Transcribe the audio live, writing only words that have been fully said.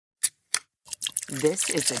This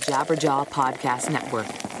is the Jabberjaw Podcast Network.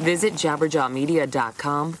 Visit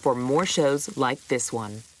jabberjawmedia.com for more shows like this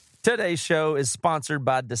one. Today's show is sponsored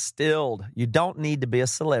by Distilled. You don't need to be a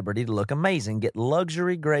celebrity to look amazing. Get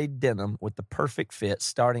luxury-grade denim with the perfect fit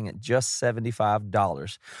starting at just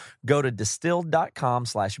 $75. Go to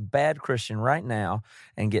distilled.com/badchristian right now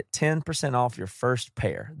and get 10% off your first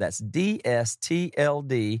pair. That's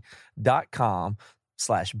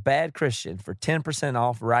dstld.com/badchristian for 10%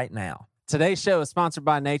 off right now. Today's show is sponsored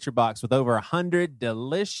by NatureBox. With over 100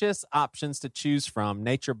 delicious options to choose from,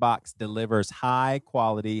 NatureBox delivers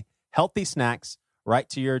high-quality, healthy snacks right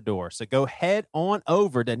to your door. So go head on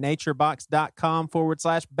over to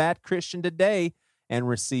naturebox.com/badchristian today and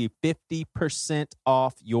receive 50%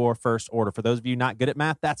 off your first order. For those of you not good at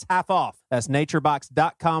math, that's half off. That's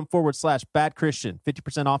naturebox.com/badchristian.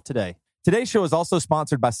 50% off today. Today's show is also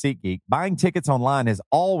sponsored by SeatGeek. Buying tickets online has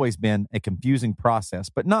always been a confusing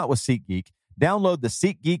process, but not with SeatGeek. Download the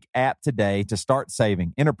SeatGeek app today to start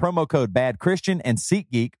saving. Enter promo code BADCHRISTIAN and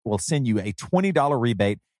SeatGeek will send you a $20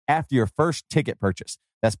 rebate after your first ticket purchase.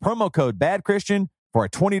 That's promo code BADCHRISTIAN for a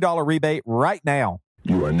 $20 rebate right now.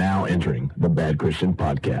 You are now entering the Bad Christian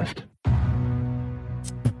Podcast.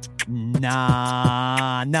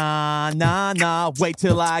 Nah, wait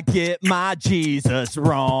till I get my Jesus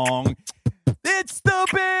wrong. It's the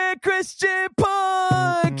Bad Christian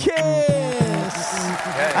Podcast.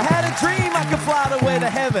 I had a dream I could fly the way to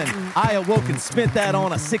heaven. I awoke and spent that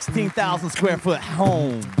on a 16,000 square foot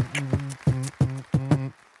home.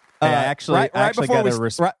 I actually got a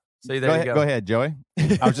response. So there you go. Go ahead, Joey.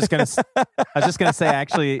 I was just gonna say,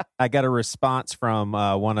 actually, I got a response from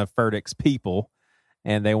one of Furtick's people,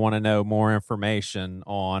 and they want to know more information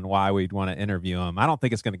on why we'd want to interview him. I don't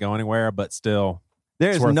think it's going to go anywhere, but still,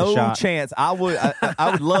 there's no chance. I would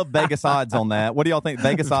love Vegas odds on that. What do y'all think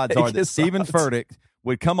Vegas odds are that Stephen Furtick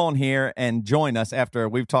would come on here and join us after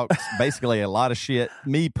we've talked basically a lot of shit?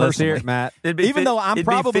 Me personally, Let's hear it, Matt. Even though I'm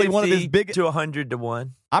probably one of his biggest to 100 to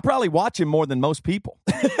 1. I probably watch him more than most people.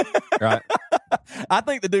 Right. I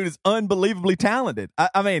think the dude is unbelievably talented.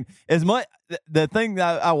 I mean, as much the thing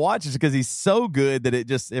that I watch is because he's so good that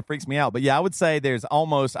it freaks me out. But yeah, I would say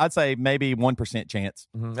I'd say maybe 1% chance.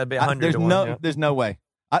 Mm-hmm. That'd be 100 to 1. There's no way.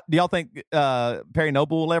 Do y'all think Perry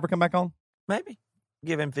Noble will ever come back on? Maybe.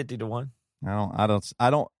 Give him 50 to 1. I don't.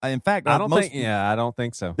 In fact, I don't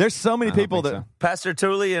think so. There's so many people that so. Pastor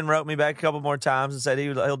Tullian wrote me back a couple more times and said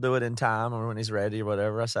he'll do it in time or when he's ready or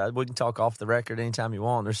whatever. I said we can talk off the record anytime you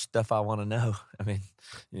want. There's stuff I want to know. I mean,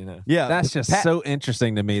 yeah, that's just so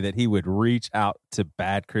interesting to me that he would reach out to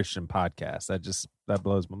Bad Christian Podcast. That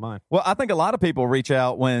blows my mind. Well, I think a lot of people reach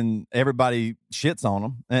out when everybody shits on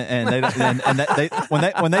them, and they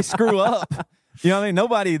when they screw up. You know what I mean?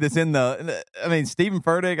 Nobody that's Stephen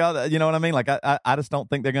Furtick, you know what I mean? Like, I just don't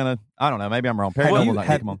think they're going to, I don't know, maybe I'm wrong. Perry Noble,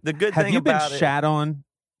 come on. The good have thing you about been shat on?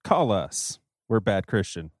 Call us. We're Bad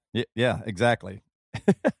Christian. Yeah, exactly.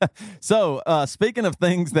 So, speaking of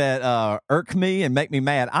things that irk me and make me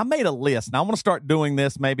mad, I made a list. Now, I want to start doing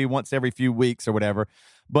this maybe once every few weeks or whatever.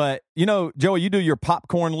 But, Joey, you do your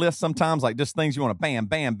popcorn list sometimes, like just things you want to bam,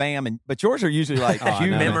 bam, bam. But yours are usually like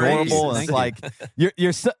cute and adorable. And it's like,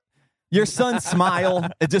 your son's smile,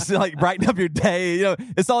 it just like brighten up your day.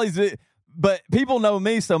 It's all these. But people know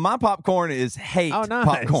me, so my popcorn is hate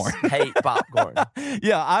popcorn. Hate popcorn.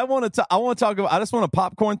 Yeah, I want to talk about. I just want to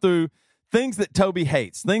popcorn through things that Toby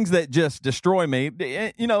hates, things that just destroy me.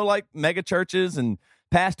 Like mega churches and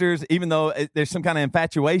pastors. Even though there's some kind of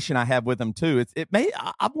infatuation I have with them too.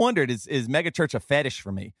 I've wondered is mega church a fetish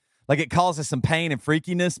for me? Like it causes some pain and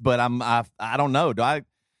freakiness, but I don't know. Do I?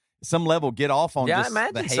 Some level get off on just I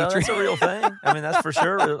imagine the so. hatred. That's a real thing. I mean, that's for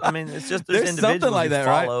sure. I mean, it's just there's individuals like that,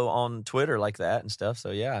 you follow on Twitter like that and stuff.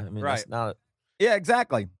 So yeah, I mean, right. That's not. Yeah,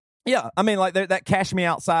 exactly. Yeah, I mean, like that Cash Me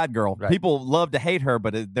Outside girl. Right. People love to hate her,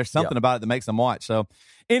 but there's something about it that makes them watch. So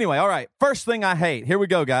anyway, all right. First thing I hate. Here we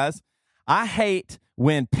go, guys. I hate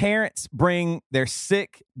when parents bring their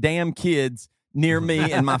sick damn kids near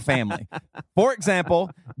me and my family. For example,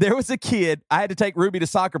 there was a kid, I had to take Ruby to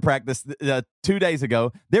soccer practice 2 days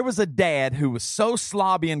ago. There was a dad who was so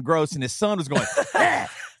slobby and gross, and his son was going,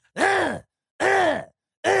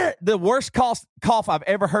 the worst cough I've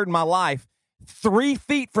ever heard in my life. 3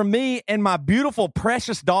 feet from me and my beautiful,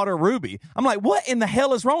 precious daughter, Ruby. I'm like, what in the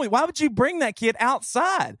hell is wrong with you? Why would you bring that kid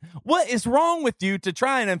outside? What is wrong with you to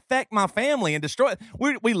try and infect my family and destroy it?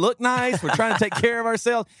 We look nice. We're trying to take care of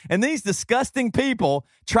ourselves. And these disgusting people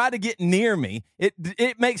try to get near me.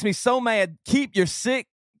 It makes me so mad. Keep your sick,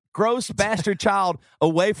 gross bastard child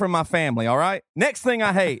away from my family, all right? Next thing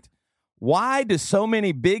I hate. why do so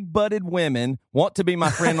many big-butted women want to be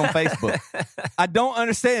my friend on Facebook? I don't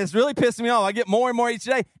understand. It's really pissing me off. I get more and more each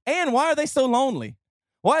day. And why are they so lonely?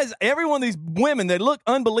 Why is every one of these women, they look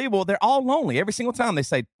unbelievable, they're all lonely. Every single time they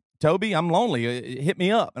say, Toby, I'm lonely. Hit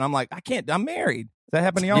me up. And I'm like, I can't. I'm married. Does that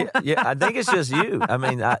happen to y'all? Yeah, I think it's just you. I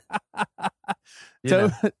mean,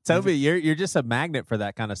 Toby, you're just a magnet for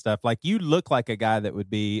that kind of stuff. Like, you look like a guy that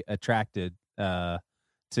would be attracted to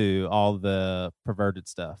all the perverted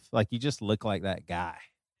stuff. Like, you just look like that guy.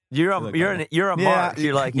 You're a mark.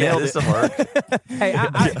 You're like, yeah, this will work. Hey,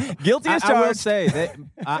 guilty as charged. I will say that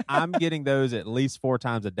I'm getting those at least 4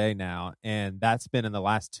 times a day now, and that's been in the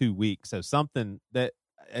last 2 weeks. So something that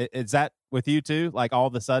is that with you too? Like, all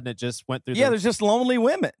of a sudden it just went through. Yeah, there's just lonely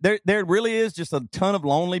women. There really is just a ton of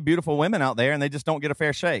lonely, beautiful women out there, and they just don't get a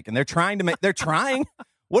fair shake. And they're trying to make. They're trying.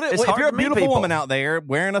 What if you're a beautiful woman out there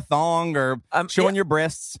wearing a thong or showing your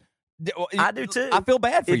breasts? I do too. I feel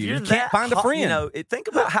bad for you. You can't find a friend. Think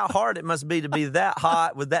about how hard it must be to be that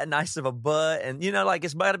hot with that nice of a butt, and like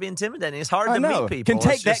it's got to be intimidating. It's hard to meet people. Can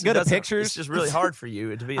take that good of pictures. It's just really hard for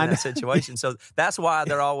you to be in that situation. So that's why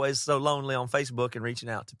they're always so lonely on Facebook and reaching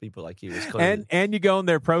out to people like you. And you go on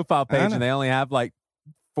their profile page and they only have like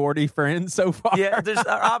 40 friends so far. Yeah, they're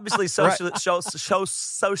obviously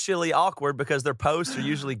socially awkward because their posts are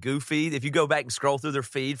usually goofy. If you go back and scroll through their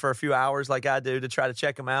feed for a few hours like I do to try to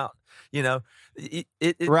check them out, it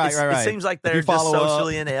seems like they're just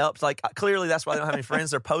socially inept. Like, clearly that's why they don't have any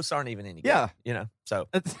friends. Their posts aren't even any good. Yeah. So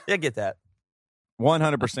I get that.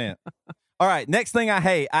 100%. All right, next thing I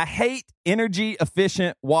hate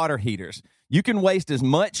energy-efficient water heaters. You can waste as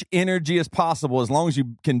much energy as possible as long as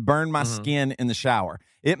you can burn my skin in the shower.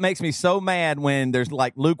 It makes me so mad when there's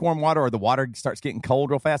like lukewarm water or the water starts getting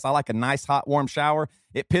cold real fast. I like a nice, hot, warm shower.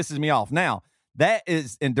 It pisses me off. Now, that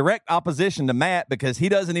is in direct opposition to Matt because he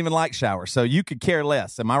doesn't even like showers. So you could care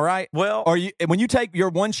less. Am I right? Well, or when you take your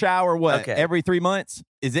one shower, every 3 months?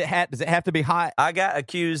 Does it have to be hot? I got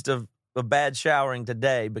accused of bad showering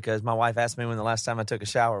today because my wife asked me when the last time I took a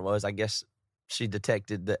shower was. I guess she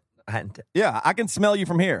detected that I hadn't. Yeah, I can smell you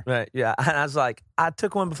from here. Right. Yeah, and I was like, I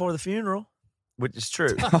took one before the funeral. Which is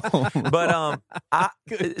true. But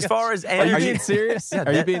as far as energy, are you being serious? Yeah,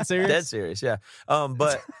 are you being serious? Dead serious, yeah.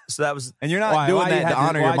 But so that was, and you're not doing that to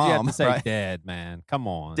honor your mom. You have to say dead, man? Come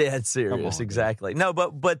on, dead serious, exactly. No,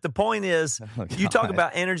 but the point is, you talk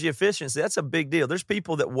about energy efficiency. That's a big deal. There's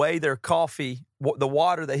people that weigh their coffee, the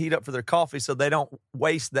water they heat up for their coffee, so they don't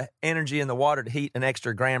waste the energy in the water to heat an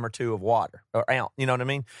extra gram or two of water or ounce. You know what I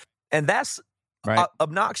mean? And that's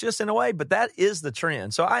obnoxious in a way, but that is the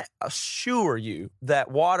trend. So I assure you that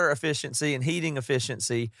water efficiency and heating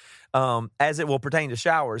efficiency, as it will pertain to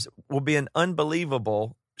showers, will be an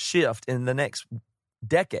unbelievable shift in the next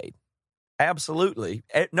decade. Absolutely.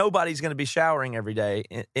 Nobody's going to be showering every day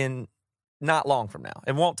in not long from now.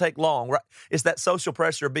 It won't take long. Right? It's that social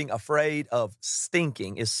pressure of being afraid of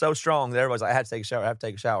stinking is so strong that everybody's like, I have to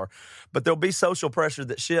take a shower. But there'll be social pressure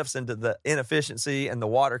that shifts into the inefficiency and the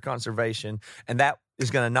water conservation, and that is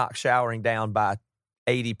going to knock showering down by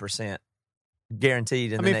 80%,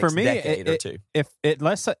 guaranteed in the next decade or two.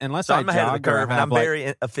 Unless I'm ahead of the curve, and I'm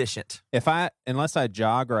very efficient. Unless I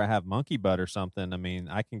jog or I have monkey butt or something, I mean,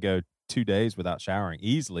 I can go 2 days without showering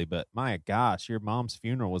easily. But my gosh, your mom's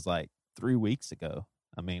funeral was like 3 weeks ago.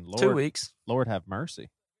 I mean, Lord, 2 weeks. Lord have mercy.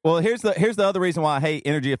 Well, here's the other reason why I hate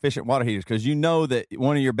energy efficient water heaters, because you know that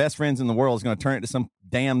one of your best friends in the world is going to turn it to some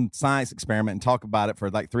damn science experiment and talk about it for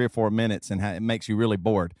like 3 or 4 minutes, and it makes you really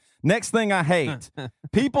bored. Next thing I hate,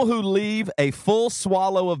 people who leave a full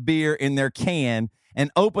swallow of beer in their can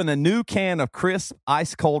and open a new can of crisp,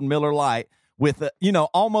 ice cold Miller Lite with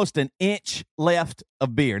almost an inch left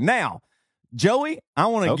of beer. Now, Joey, I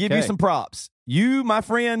want to give you some props. You, my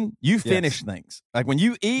friend, you finish things. Like when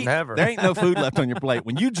you eat, there ain't no food left on your plate.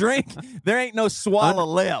 When you drink, there ain't no swallow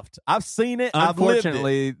left. I've seen it.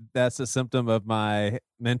 Unfortunately, I've lived it. That's a symptom of my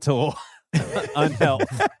mental unhealth,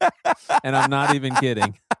 and I'm not even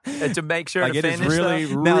kidding. And to make sure like to it finish, is really,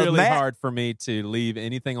 though. really hard for me to leave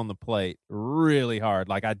anything on the plate. Really hard.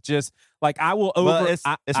 Like I will it's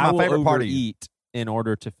my favorite part of you. Eat in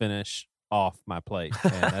order to finish off my plate,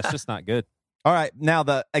 and that's just not good. All right, now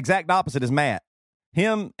the exact opposite is Matt.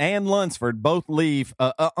 Him and Lunsford both leave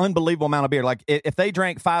an unbelievable amount of beer. Like if they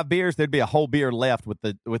drank 5 beers, there'd be a whole beer left with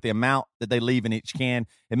the amount that they leave in each can.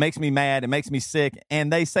 It makes me mad. It makes me sick.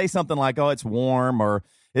 And they say something like, "Oh, it's warm," or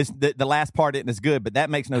 "It's the last part isn't as good," but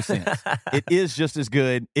that makes no sense. It is just as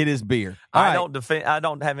good. It is beer. I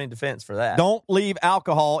don't have any defense for that. Don't leave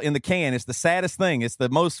alcohol in the can. It's the saddest thing. It's the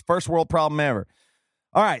most first world problem ever.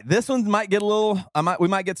 All right, this one might get we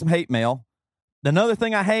might get some hate mail. Another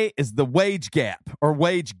thing I hate is the wage gap or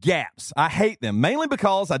wage gaps. I hate them, mainly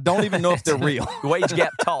because I don't even know if they're real. Wage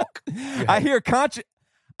gap talk. I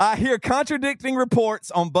hear contradicting reports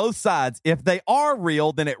on both sides. If they are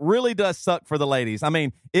real, then it really does suck for the ladies. I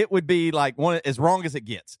mean, it would be like as wrong as it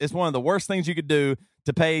gets. It's one of the worst things you could do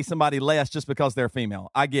to pay somebody less just because they're female.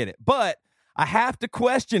 I get it. But I have to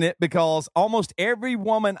question it because almost every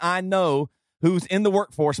woman I know who's in the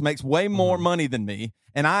workforce makes way more money than me,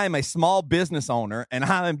 and I am a small business owner, and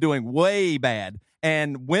I am doing way bad.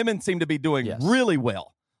 And women seem to be doing really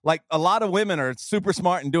well. Like, a lot of women are super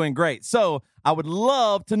smart and doing great. So I would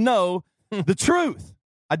love to know the truth.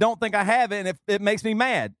 I don't think I have it, and if it makes me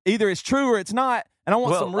mad. Either it's true or it's not, and I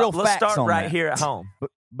want some real let's facts start on right that. here at home.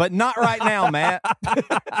 But not right now, Matt.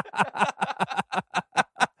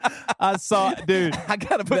 I saw, dude. I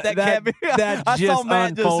gotta put that caveat. That I saw just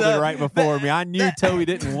Matt unfolded right before me. I knew Toby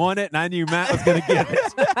didn't want it, and I knew Matt was going to get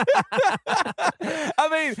it. I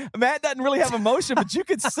mean, Matt doesn't really have emotion, but you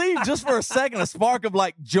could see just for a second a spark of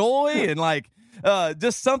like joy and like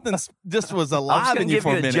just something just was alive in you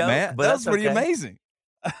for a minute, joke, Matt. but That was that's pretty okay. amazing.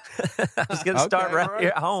 I was going to start right here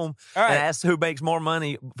at home and ask who makes more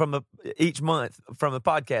money from each month from the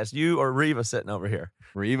podcast, you or Reva sitting over here.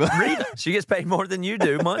 Reva. She gets paid more than you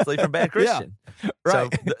do monthly from Bad Christian.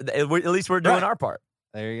 Right. So at least we're doing our part.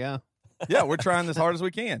 There you go. Yeah, we're trying as hard as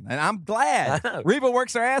we can. And I'm glad. Reva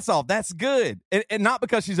works her ass off. That's good. And not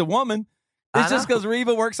because she's a woman. It's just because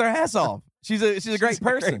Reva works her ass off. She's a great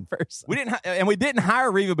person. We didn't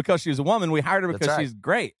hire Reva because she was a woman. We hired her because she's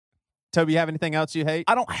great. Toby, you have anything else you hate?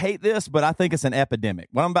 I don't hate this, but I think it's an epidemic.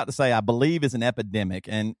 What I'm about to say, I believe, is an epidemic.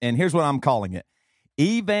 And here's what I'm calling it.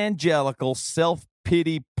 Evangelical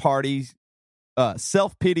self-pity parties.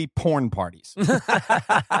 Self-pity porn parties. and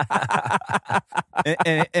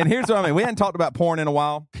here's what I mean. We hadn't talked about porn in a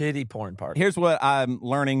while. Pity porn party. Here's what I'm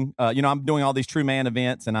learning. I'm doing all these True Man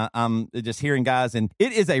events, and I'm just hearing guys, and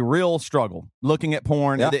it is a real struggle looking at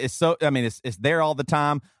porn. Yeah. It's there all the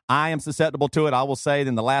time. I am susceptible to it. I will say that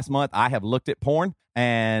in the last month, I have looked at porn,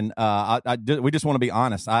 and we just want to be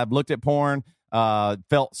honest. I've looked at porn,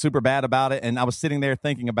 felt super bad about it, and I was sitting there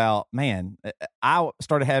thinking about, man, I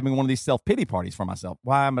started having one of these self-pity parties for myself.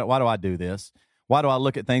 Why do I do this? Why do I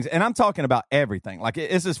look at things? And I'm talking about everything. Like,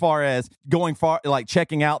 it's as far as going far, like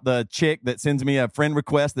checking out the chick that sends me a friend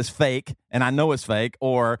request that's fake, and I know it's fake,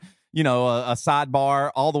 or a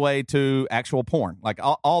sidebar, all the way to actual porn. Like,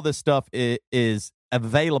 all this stuff is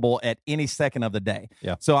available at any second of the day.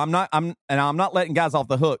 Yeah. So I'm not letting guys off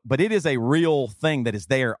the hook, but it is a real thing that is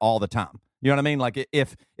there all the time. You know what I mean? Like,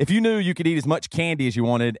 if you knew you could eat as much candy as you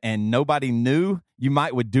wanted and nobody knew, you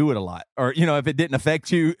would do it a lot. Or, if it didn't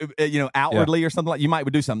affect you, outwardly or something like, you might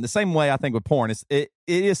would do something. The same way I think with porn, it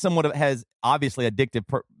is somewhat of, has obviously addictive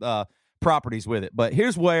properties with it. But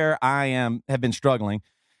here's where have been struggling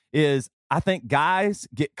is I think guys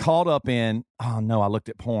get caught up in, oh no, I looked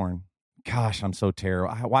at porn. Gosh, I'm so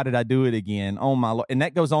terrible. Why did I do it again? Oh my Lord. And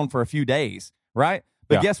that goes on for a few days, right?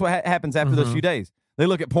 But guess what happens after those few days? They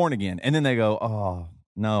look at porn again, and then they go, oh,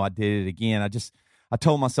 no, I did it again. I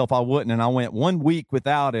told myself I wouldn't, and I went 1 week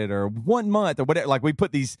without it, or 1 month, or whatever. Like, we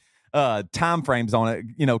put these time frames on it,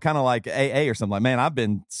 kind of like AA or something. Like, man, I've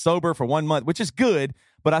been sober for 1 month, which is good,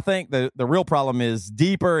 but I think the real problem is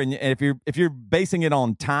deeper, and if you're basing it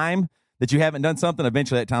on time that you haven't done something,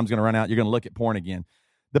 eventually that time's going to run out. You're going to look at porn again.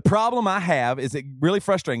 The problem I have is it really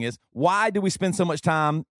frustrating is, why do we spend so much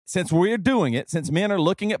time, since we're doing it, since men are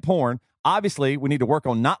looking at porn? Obviously, we need to work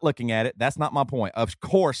on not looking at it. That's not my point. Of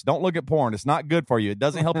course, don't look at porn. It's not good for you. It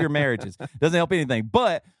doesn't help your marriages. It doesn't help anything.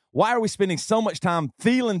 But why are we spending so much time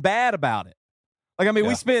feeling bad about it? Like, I mean,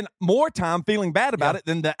 we spend more time feeling bad about it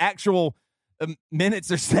than the actual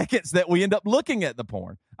minutes or seconds that we end up looking at the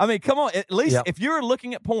porn. I mean, come on. At least if you're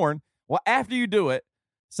looking at porn, well, after you do it,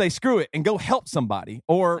 say screw it and go help somebody,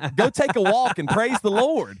 or go take a walk and praise the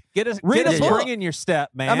Lord. Read a spring in your step,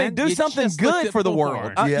 man. I mean, do something good for the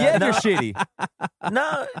world. You're shitty.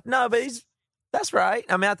 No, but that's right.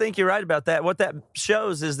 I mean, I think you're right about that. What that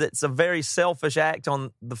shows is that it's a very selfish act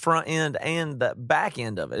on the front end and the back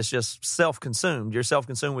end of it. It's just self-consumed. You're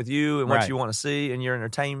self-consumed with you and what you want to see, and your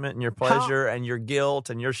entertainment and your pleasure and your guilt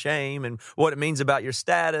and your shame and what it means about your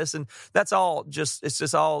status. And that's all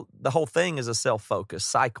the whole thing is a self-focused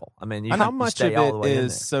cycle. I mean, how much of it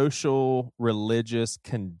is social, religious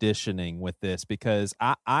conditioning with this? Because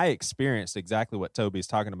I experienced exactly what Toby's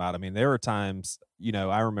talking about. I mean, there were times,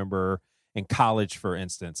 I remember in college, for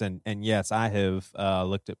instance, and yes, I have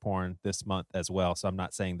looked at porn this month as well, so I'm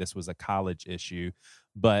not saying this was a college issue,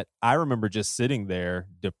 but I remember just sitting there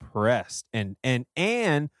depressed, and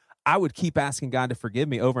I would keep asking God to forgive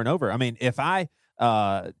me over and over. I mean, if I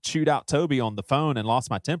chewed out Toby on the phone and lost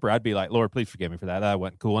my temper, I'd be like, Lord, please forgive me for that. That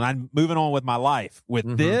wasn't cool. And I'm moving on with my life.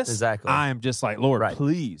 With this, exactly. I am just like, Lord,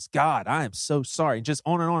 please, God, I am so sorry. And just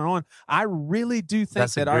on and on and on. I really do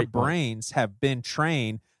think that our brains have been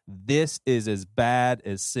trained. This is as bad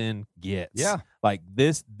as sin gets. Yeah. Like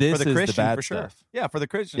this for the is Christian, the bad for sure. stuff. Yeah, for the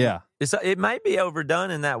Christian. Yeah. It may be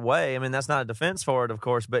overdone in that way. I mean, that's not a defense for it, of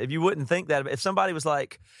course, but if you wouldn't think that, if somebody was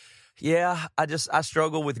like, yeah, I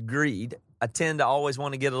struggle with greed. I tend to always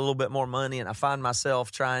want to get a little bit more money, and I find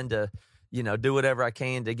myself trying to, do whatever I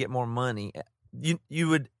can to get more money. You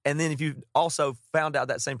would, and then if you also found out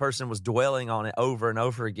that same person was dwelling on it over and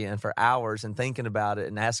over again for hours and thinking about it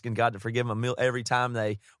and asking God to forgive them every time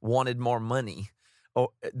they wanted more money, or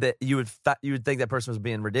that you would think that person was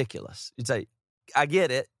being ridiculous. You'd say, I get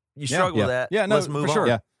it. You struggle with that. Yeah, no, let's move for sure. on.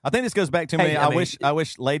 Yeah. I think this goes back to me. Hey, I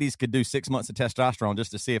wish ladies could do 6 months of testosterone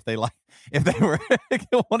just to see if they were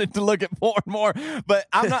wanted to look at porn more. But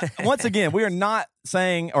I'm not. Once again, we are not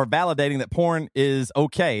saying or validating that porn is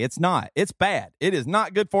okay. It's not. It's bad. It is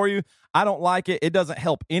not good for you. I don't like it. It doesn't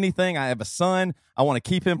help anything. I have a son. I want to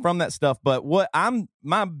keep him from that stuff. But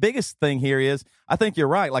my biggest thing here is, I think you're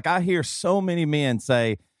right. Like, I hear so many men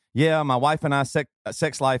say, yeah, my wife and I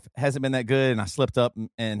sex life hasn't been that good, and I slipped up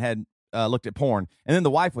and had looked at porn. And then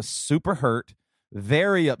the wife was super hurt,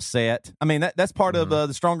 very upset. I mean, that's part of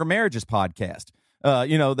the Stronger Marriages podcast,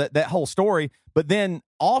 that whole story. But then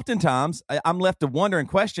oftentimes I'm left to wonder and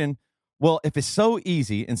question, well, if it's so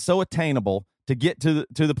easy and so attainable to get to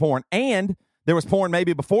the porn, and there was porn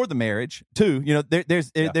maybe before the marriage too,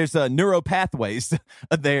 there's neuro pathways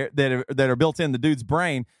there that are built in the dude's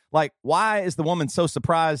brain. Like, why is the woman so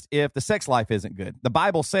surprised if the sex life isn't good? The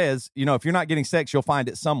Bible says, if you're not getting sex, you'll find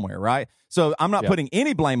it somewhere, right? So I'm not putting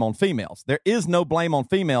any blame on females. There is no blame on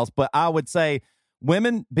females, but I would say,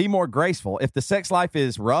 women, be more graceful. If the sex life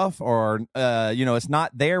is rough or, it's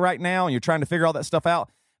not there right now and you're trying to figure all that stuff out,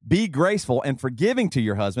 be graceful and forgiving to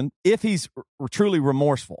your husband if he's truly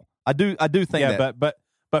remorseful. I do think that.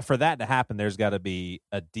 But for that to happen, there's got to be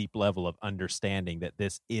a deep level of understanding that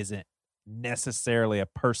this isn't necessarily a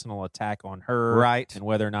personal attack on her, right? And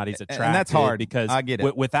whether or not he's attracted. And that's hard because I get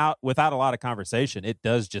it. Without a lot of conversation, it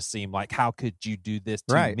does just seem like, how could you do this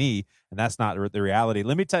to me? And that's not the reality.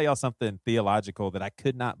 Let me tell y'all something theological that I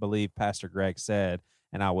could not believe Pastor Greg said,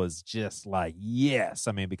 and I was just like, yes.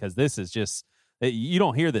 I mean, because this is just, you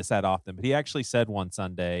don't hear this that often, but he actually said one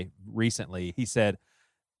Sunday recently, he said,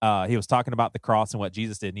 he was talking about the cross and what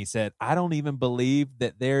Jesus did, and he said, I don't even believe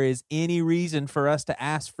that there is any reason for us to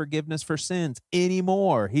ask forgiveness for sins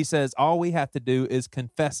anymore. He says, all we have to do is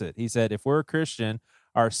confess it. He said, if we're a Christian,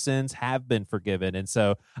 our sins have been forgiven. And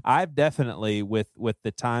so I've definitely, with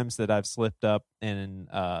the times that I've slipped up and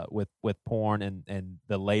with porn and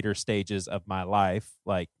the later stages of my life,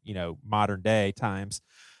 like, modern day times,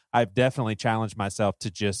 I've definitely challenged myself to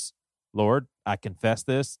just, Lord, I confess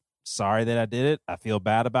this. Sorry that I did it. I feel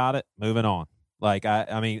bad about it. Moving on. Like,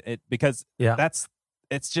 it's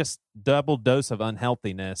just double dose of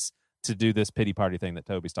unhealthiness to do this pity party thing that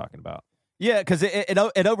Toby's talking about. Yeah, because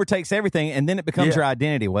it overtakes everything, and then it becomes your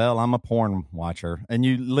identity. Well, I'm a porn watcher, and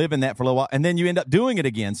you live in that for a little while, and then you end up doing it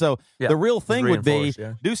again. So the real thing would be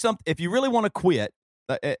do something. If you really want to quit,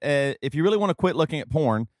 looking at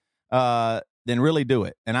porn, then really do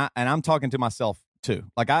it. And I'm talking to myself too.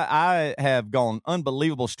 Like, I have gone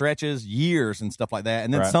unbelievable stretches, years and stuff like that,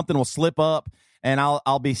 and then something will slip up, and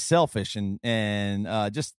I'll be selfish and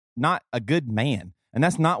just not a good man. And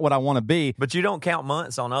that's not what I want to be. But you don't count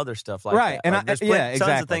months on other stuff like that. And like, there's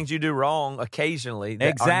tons of things you do wrong occasionally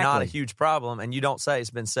that are not a huge problem, and you don't say it's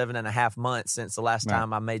been 7.5 months since the last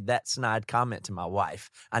time I made that snide comment to my wife.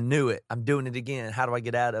 I knew it. I'm doing it again. How do I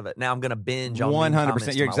get out of it? Now I'm going to binge on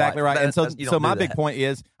 100%. You're exactly right. And so my big point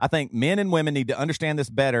is, I think men and women need to understand this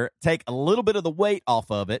better, take a little bit of the weight off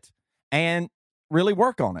of it, and really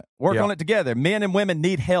work on it. Work on it together. Men and women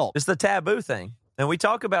need help. It's the taboo thing. And we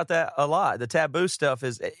talk about that a lot. The taboo stuff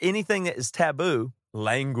is anything that is taboo,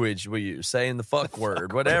 language we use, saying the fuck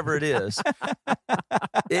word, whatever it is.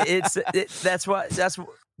 That's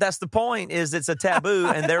the point, is it's a taboo,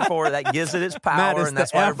 and therefore that gives it its power, and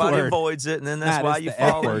that's why everybody avoids it, and then that's why you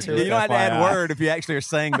fall into it. You don't have to add word if you actually are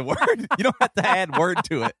saying the word. You don't have to add word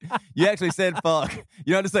to it. You actually said fuck.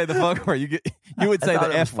 You don't have to say the fuck word. You would say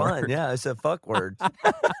the F word. Yeah, it's a fuck word.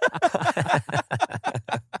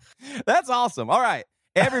 That's awesome. All right,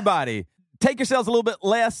 everybody, take yourselves a little bit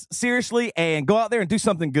less seriously and go out there and do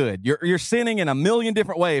something good. You're sinning in a million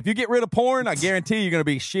different ways. If you get rid of porn, I guarantee you're going to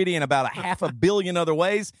be shitty in about 500 million other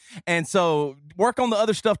ways. And so work on the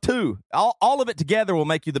other stuff too. All of it together will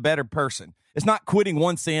make you the better person. It's not quitting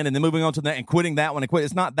one sin and then moving on to that and quitting that one and quit.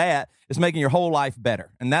 It's not that. It's making your whole life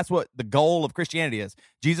better. And that's what the goal of Christianity is.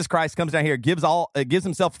 Jesus Christ comes down here, gives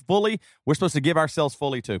himself fully. We're supposed to give ourselves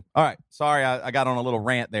fully too. All right. Sorry, I got on a little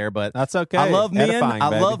rant there, but that's okay. I love men. Edifying,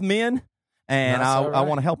 I love men, and I right.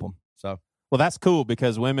 want to help them. So, well, that's cool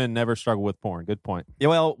because women never struggle with porn. Good point. Yeah,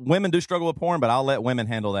 well, women do struggle with porn, but I'll let women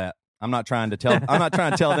handle that. I'm not trying to tell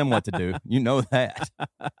them what to do. You know that.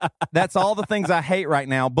 That's all the things I hate right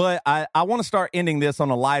now. But I want to start ending this on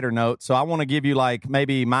a lighter note. So I want to give you like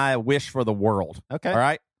maybe my wish for the world. Okay. All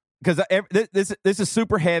right. Because this is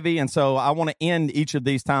super heavy, and so I want to end each of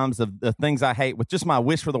these times of the things I hate with just my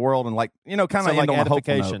wish for the world and kind of like on a hopeful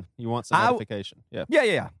edification. note. You want some edification. Yeah.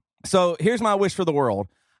 Yeah. So here's my wish for the world.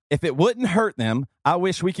 If it wouldn't hurt them, I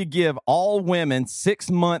wish we could give all women 6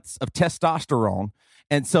 months of testosterone,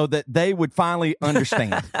 and so that they would finally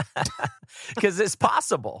understand. Because it's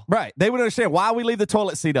possible. Right. They would understand why we leave the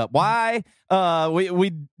toilet seat up, why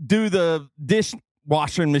we do the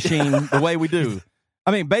dishwashing machine the way we do. I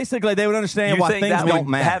mean, basically, they would understand why things don't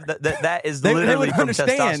matter. That is they literally would from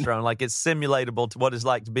understand. testosterone. Like, it's simulatable to what it's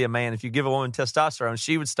like to be a man. If you give a woman testosterone,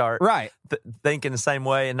 she would start thinking the same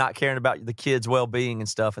way and not caring about the kids' well-being and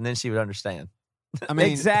stuff, and then she would understand. I mean,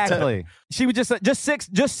 exactly. She would just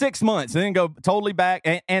 6 months and then go totally back.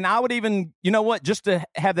 And I would even, you know what, just to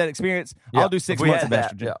have that experience, I'll do 6 months of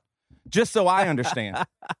estrogen. Just so I understand.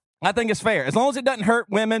 I think it's fair. As long as it doesn't hurt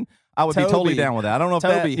women, I would be totally down with that. I don't know if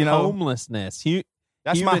that, homelessness,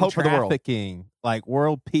 that's human my hope for the world. Trafficking, like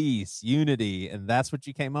world peace, unity, and that's what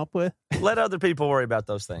you came up with? Let other people worry about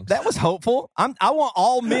those things. That was hopeful. I want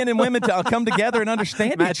all men and women to come together and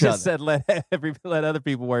understand Matt each other. just said let other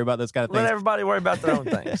people worry about those kind of things. Let everybody worry about their own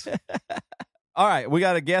things. All right, we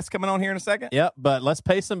got a guest coming on here in a second. Yep, but let's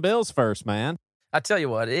pay some bills first, man. I tell you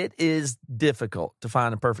what, it is difficult to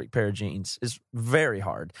find a perfect pair of jeans. It's very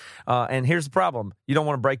hard. And here's the problem. You don't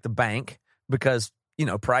want to break the bank because,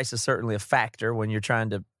 price is certainly a factor when you're trying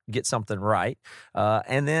to get something right.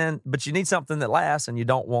 But you need something that lasts and you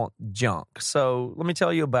don't want junk. So let me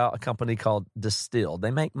tell you about a company called Distilled. They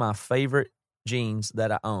make my favorite jeans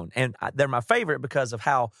that I own. And they're my favorite because of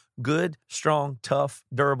how good, strong, tough,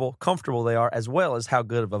 durable, comfortable they are, as well as how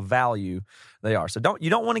good of a value they are. So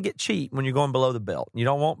you don't want to get cheap when you're going below the belt. You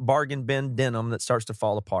don't want bargain bin denim that starts to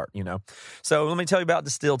fall apart, So let me tell you about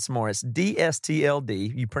Distilled some more. It's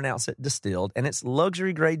DSTLD. You pronounce it Distilled, and it's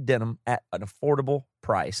luxury grade denim at an affordable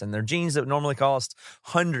price. And they're jeans that normally cost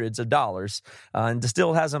hundreds of dollars. And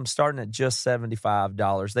Distilled has them starting at just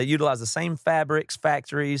 $75. They utilize the same fabrics,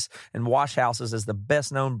 factories, and wash houses as the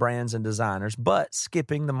best known brands and designers, but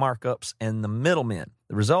skipping the markups and the middlemen.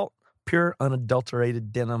 The result? Pure,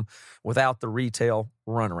 unadulterated denim without the retail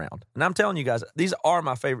runaround. And I'm telling you guys, these are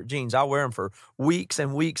my favorite jeans. I wear them for weeks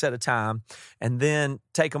and weeks at a time and then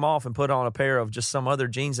take them off and put on a pair of just some other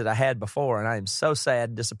jeans that I had before. And I am so sad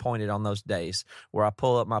and disappointed on those days where I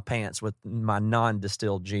pull up my pants with my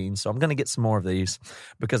non-distilled jeans. So I'm going to get some more of these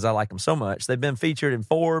because I like them so much. They've been featured in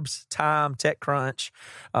Forbes, Time, TechCrunch.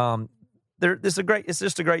 It's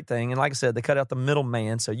just a great thing. And like I said, they cut out the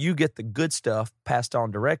middleman, so you get the good stuff passed on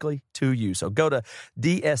directly to you. So go to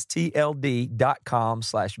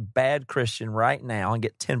dstld.com/badchristian right now and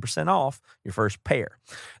get 10% off your first pair.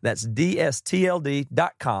 That's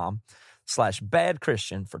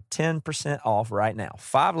dstld.com/badchristian for 10% off right now.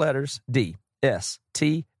 5 letters,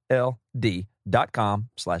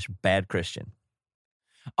 dstld.com/badchristian.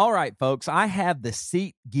 All right, folks, I have the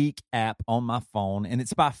SeatGeek app on my phone, and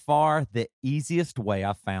it's by far the easiest way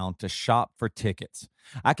I've found to shop for tickets.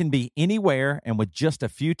 I can be anywhere, and with just a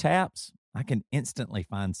few taps, I can instantly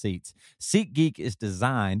find seats. SeatGeek is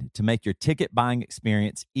designed to make your ticket buying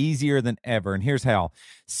experience easier than ever, and here's how.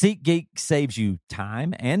 SeatGeek saves you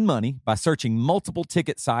time and money by searching multiple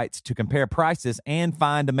ticket sites to compare prices and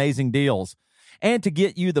find amazing deals. And to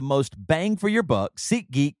get you the most bang for your buck,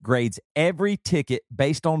 SeatGeek grades every ticket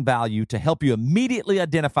based on value to help you immediately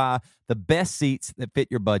identify the best seats that fit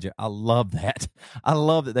your budget. I love that. I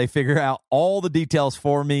love that they figure out all the details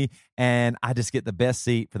for me, and I just get the best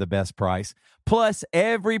seat for the best price. Plus,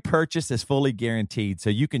 every purchase is fully guaranteed, so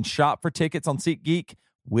you can shop for tickets on SeatGeek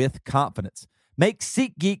with confidence. Make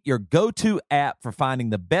SeatGeek your go-to app for finding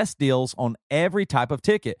the best deals on every type of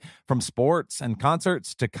ticket, from sports and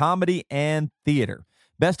concerts to comedy and theater.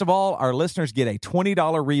 Best of all, our listeners get a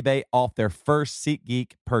 $20 rebate off their first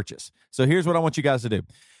SeatGeek purchase. So here's what I want you guys to do.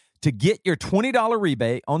 To get your $20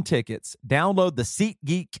 rebate on tickets, download the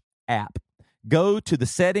SeatGeek app. Go to the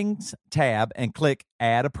Settings tab and click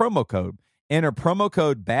Add a promo code. Enter promo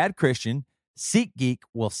code Bad Christian. SeatGeek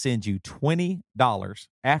will send you $20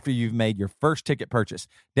 after you've made your first ticket purchase.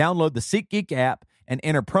 Download the SeatGeek app and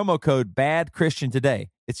enter promo code Bad Christian today.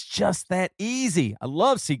 It's just that easy. I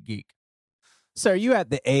love SeatGeek. So are you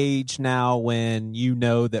at the age now when you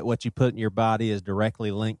know that what you put in your body is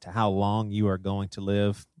directly linked to how long you are going to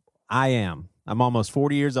live? I am. I'm almost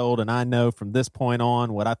 40 years old, and I know from this point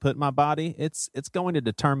on what I put in my body, it's going to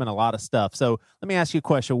determine a lot of stuff. So let me ask you a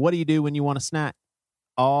question. What do you do when you want a snack?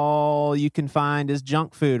 All you can find is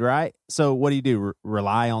junk food, right? So what do?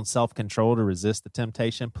 Rely on self-control to resist the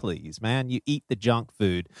temptation? Please, man, you eat the junk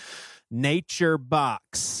food. Nature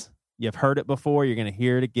Box. You've heard it before. You're going to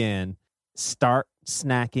hear it again. Start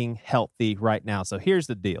snacking healthy right now. So here's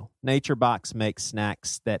the deal. Nature Box makes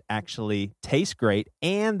snacks that actually taste great,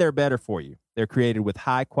 and they're better for you. They're created with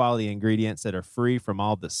high-quality ingredients that are free from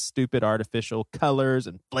all the stupid artificial colors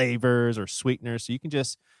and flavors or sweeteners, so you can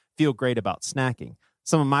just feel great about snacking.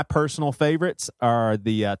 Some of my personal favorites are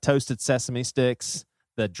the toasted sesame sticks,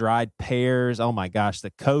 the dried pears. Oh, my gosh,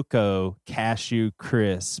 the cocoa cashew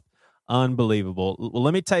crisp. Unbelievable. Well,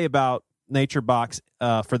 let me tell you about Nature Box.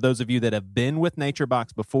 For those of you that have been with Nature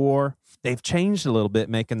Box before, they've changed a little bit,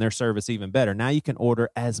 making their service even better. Now you can order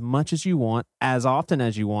as much as you want, as often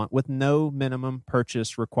as you want, with no minimum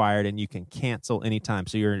purchase required, and you can cancel anytime.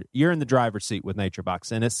 So you're in the driver's seat with Nature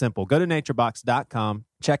Box, and it's simple. Go to naturebox.com,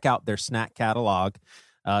 check out their snack catalog.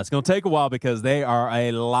 It's going to take a while because they are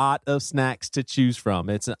a lot of snacks to choose from.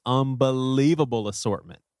 It's an unbelievable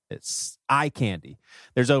assortment. It's eye candy.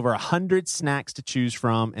 There's over 100 snacks to choose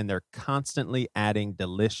from, and they're constantly adding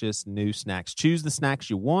delicious new snacks. Choose the snacks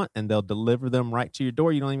you want, and they'll deliver them right to your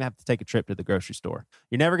door. You don't even have to take a trip to the grocery store.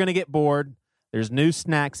 You're never going to get bored. There's new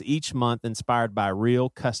snacks each month inspired by real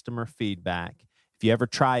customer feedback. If you ever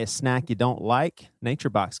try a snack you don't like, Nature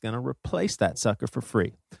Box is going to replace that sucker for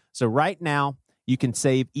free. So right now, you can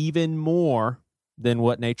save even more than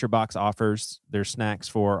what Nature Box offers their snacks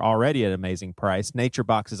for already at an amazing price. Nature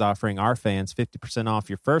Box is offering our fans 50% off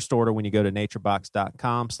your first order when you go to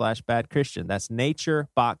naturebox.com/badchristian. That's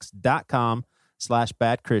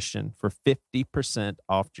naturebox.com/badchristian for 50%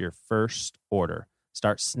 off your first order.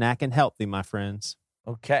 Start snacking healthy, my friends.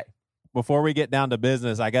 Okay. Before we get down to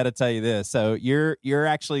business, I got to tell you this. So you're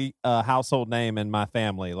actually a household name in my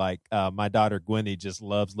family. Like my daughter Gwendy just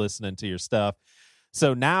loves listening to your stuff.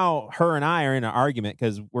 So now her and I are in an argument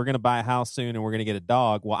because we're going to buy a house soon and we're going to get a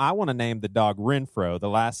dog. Well, I want to name the dog Renfro, the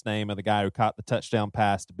last name of the guy who caught the touchdown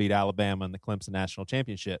pass to beat Alabama in the Clemson National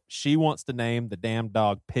Championship. She wants to name the damn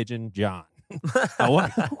dog Pigeon John.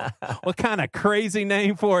 What kind of crazy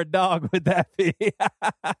name for a dog would that be?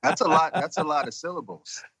 That's a lot. That's a lot of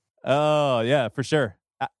syllables. Oh, yeah, for sure.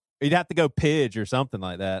 You'd have to go Pidge or something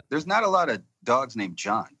like that. There's not a lot of dogs named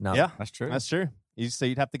John. No, Yeah, That's true. that's true. So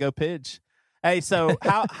you'd have to go Pidge. Hey, so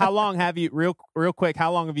how long have you real quick?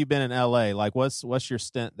 How long have you been in LA? Like, what's your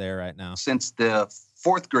stint there right now? Since the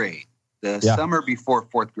fourth grade, the summer before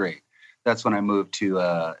fourth grade. That's when I moved to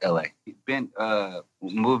LA.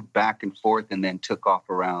 Moved back and forth, and then took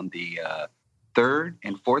off around the third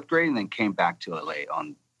and fourth grade, and then came back to LA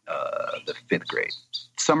on the fifth grade.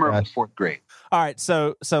 Summer of the fourth grade. All right,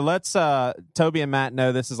 so let's Toby and Matt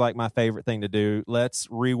know this is like my favorite thing to do. Let's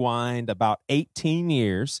rewind about 18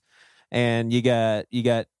 years. And you got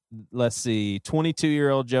let's see,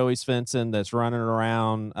 22-year-old Joey Svensson that's running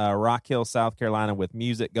around Rock Hill, South Carolina with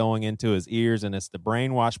music going into his ears, and it's the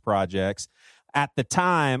Brainwash Projects. At the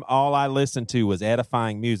time, all I listened to was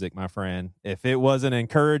edifying music, my friend. If it wasn't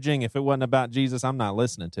encouraging, if it wasn't about Jesus, I'm not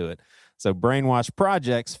listening to it. So Brainwash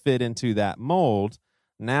Projects fit into that mold.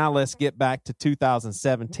 Now let's get back to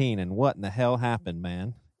 2017, and what in the hell happened,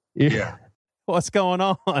 man? Yeah. What's going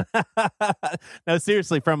on? No,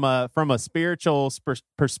 seriously, from a spiritual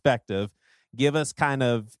perspective, give us kind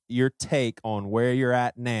of your take on where you're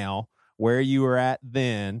at now, where you were at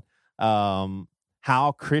then,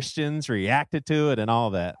 how Christians reacted to it, and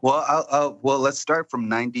all that. Well, let's start from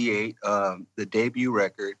 '98. The debut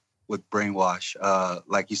record with Brainwash,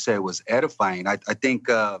 like you said, was edifying. I think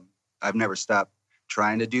I've never stopped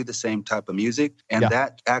trying to do the same type of music, and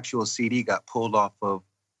that actual CD got pulled off of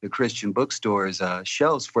the Christian bookstore's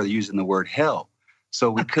shelves for using the word hell. So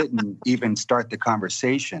we couldn't even start the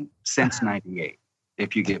conversation since '98,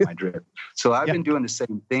 if you get my drift. So I've been doing the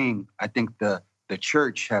same thing. I think the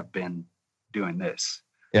church have been doing this,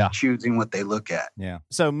 choosing what they look at. Yeah.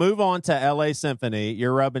 So move on to LA Symphony.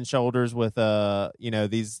 You're rubbing shoulders with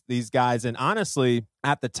these guys. And honestly,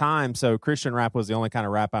 at the time, so Christian rap was the only kind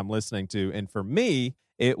of rap I'm listening to. And for me,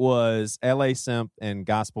 it was LA Simp and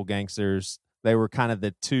Gospel Gangsters. They were kind of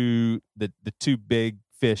the two big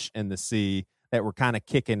fish in the sea that were kind of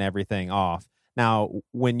kicking everything off. Now,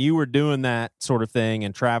 when you were doing that sort of thing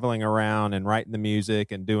and traveling around and writing the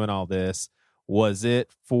music and doing all this, was it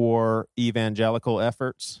for evangelical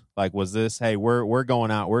efforts? Like, was this, hey, we're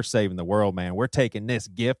going out, we're saving the world, man. We're taking this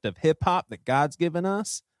gift of hip hop that God's given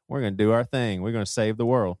us. We're going to do our thing. We're going to save the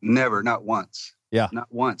world. Never, not once. Yeah. Not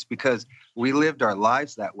once, because we lived our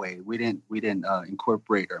lives that way. We didn't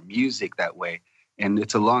incorporate our music that way. And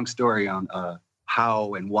it's a long story on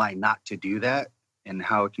how and why not to do that, and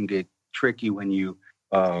how it can get tricky when you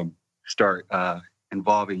start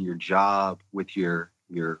involving your job with your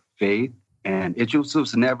faith. And it just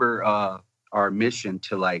was never our mission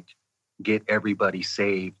to like get everybody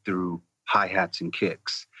saved through hi-hats and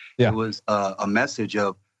kicks. Yeah. It was a message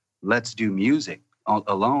of let's do music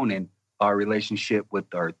alone, and our relationship with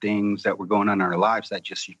our things that were going on in our lives that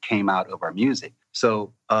just came out of our music.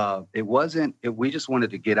 So we just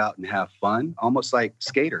wanted to get out and have fun, almost like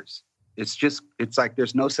skaters. It's like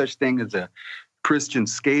there's no such thing as a Christian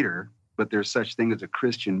skater, but there's such thing as a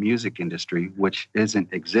Christian music industry, which isn't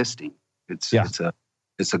existing. It's a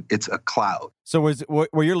cloud. So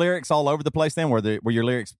were your lyrics all over the place then? Were your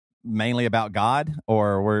lyrics mainly about God,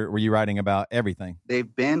 or were you writing about everything?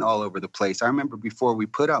 They've been all over the place. I remember before we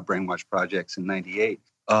put out Brainwash Projects in '98,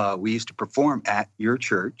 we used to perform at your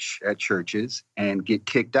church, at churches, and get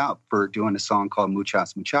kicked out for doing a song called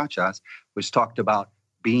Muchas Muchachas, which talked about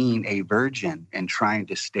being a virgin and trying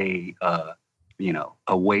to stay,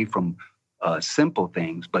 away from simple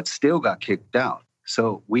things, but still got kicked out.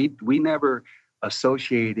 So we never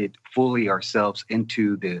associated fully ourselves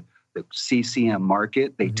into the CCM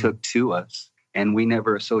market they took to us, and we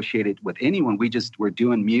never associated with anyone. We just were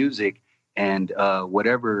doing music, and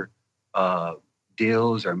whatever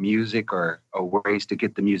deals or music or ways to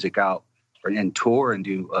get the music out and tour and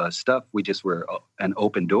do stuff, we just were an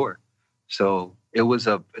open door. So it was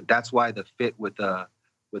that's why the fit with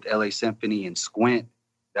LA Symphony and Squint,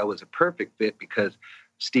 that was a perfect fit, because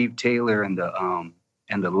Steve Taylor and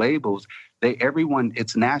the labels,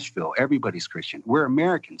 it's Nashville. Everybody's Christian. We're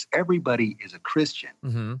Americans. Everybody is a Christian.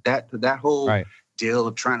 Mm-hmm. That whole deal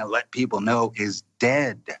of trying to let people know is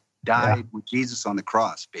dead. Died with Jesus on the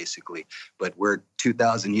cross, basically. But we're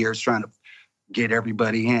 2,000 years trying to get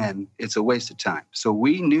everybody in. It's a waste of time. So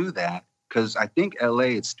we knew that, because I think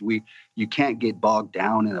LA, you can't get bogged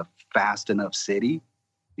down in a fast enough city.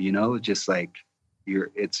 Just like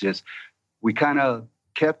we kind of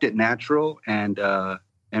kept it natural,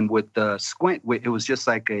 and with the Squint, it was just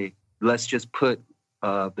like let's just put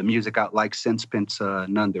the music out like Sixpence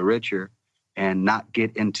None the Richer, and not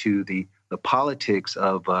get into the politics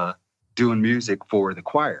of doing music for the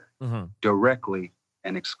choir, directly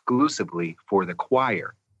and exclusively for the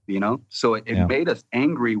choir, So it made us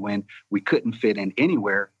angry when we couldn't fit in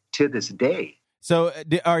anywhere to this day. So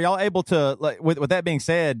are y'all able to, like, with that being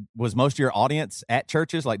said, was most of your audience at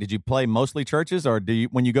churches? Like, did you play mostly churches, or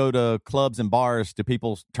when you go to clubs and bars, do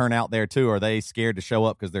people turn out there too? Or are they scared to show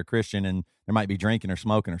up because they're Christian and there might be drinking or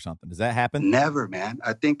smoking or something? Does that happen? Never, man.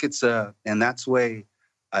 I think it's and that's the way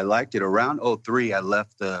I liked it. Around 2003, I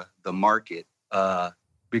left the market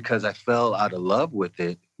because I fell out of love with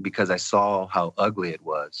it, because I saw how ugly it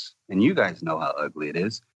was. And you guys know how ugly it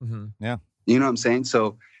is. Mm-hmm. Yeah. You know what I'm saying?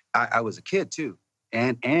 So I was a kid too.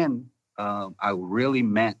 And I really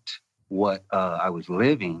meant what I was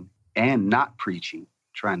living, and not preaching,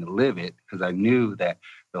 trying to live it, because I knew that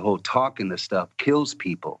the whole talking the stuff kills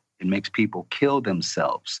people. It makes people kill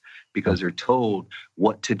themselves because they're told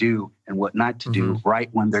what to do and what not to do right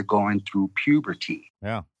when they're going through puberty.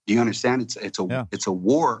 Yeah. Do you understand? It's a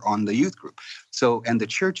war on the youth group. So, and the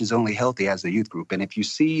church is only healthy as a youth group. And if you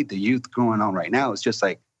see the youth going on right now, it's just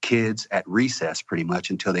like kids at recess pretty much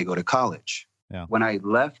until they go to college. Yeah. When I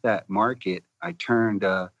left that market, I turned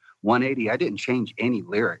 180. I didn't change any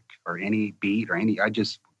lyric or any beat or I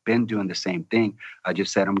just been doing the same thing. I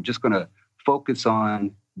just said, I'm just going to focus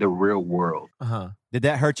on the real world. Uh-huh. Did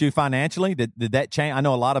that hurt you financially? Did that change? I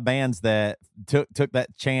know a lot of bands that took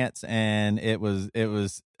that chance, and it was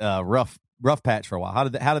rough patch for a while. How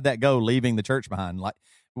did that go, leaving the church behind, like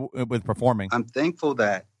with performing? I'm thankful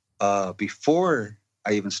that before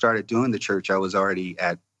I even started doing the church, I was already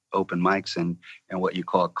at open mics and what you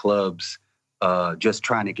call clubs, just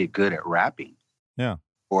trying to get good at rapping. Yeah.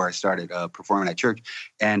 Before I started performing at church.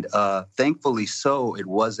 And thankfully so, it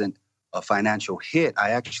wasn't a financial hit.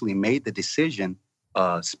 I actually made the decision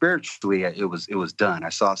spiritually. It was done. I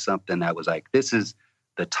saw something that was like, this is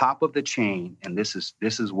the top of the chain, and this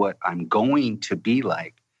is what I'm going to be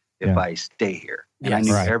like if I stay here. And I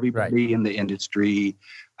knew Right, everybody in the industry.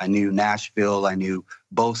 I knew Nashville. I knew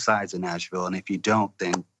both sides of Nashville. And if you don't,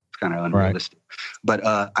 then it's kind of unrealistic. But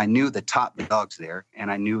I knew the top dogs there,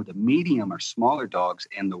 and I knew the medium or smaller dogs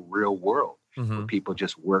in the real world, where people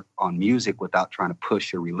just work on music without trying to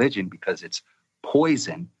push a religion, because it's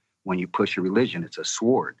poison. When you push a religion, it's a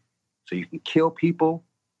sword. So you can kill people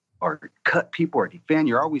or cut people or defend.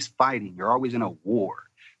 You're always fighting. You're always in a war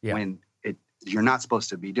when you're not supposed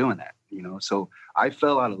to be doing that, you know? So I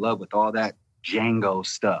fell out of love with all that Django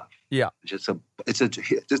stuff. Yeah. It's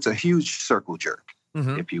a huge circle jerk,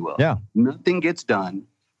 if you will. Yeah. Nothing gets done.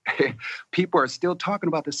 People are still talking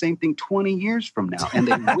about the same thing 20 years from now, and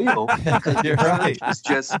they will, because it's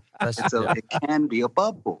just, it can be a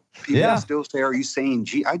bubble. People still say, are you saying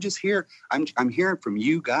I'm hearing from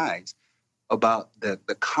you guys about the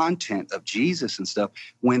content of Jesus and stuff.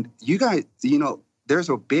 When you guys, you know, there's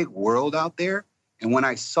a big world out there. And when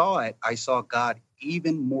I saw it, I saw God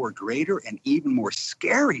even more greater and even more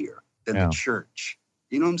scarier than the church.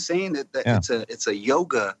 You know what I'm saying? It's a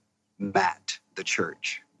yoga mat, the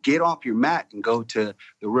church. Get off your mat and go to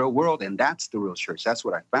the real world. And that's the real church. That's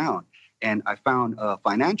what I found. And I found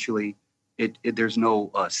financially, there's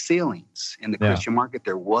no ceilings. In the Christian market,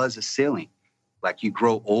 there was a ceiling. Like you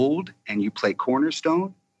grow old and you play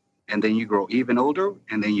Cornerstone, and then you grow even older,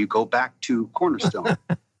 and then you go back to Cornerstone.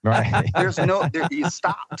 It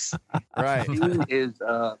stops. Right. Is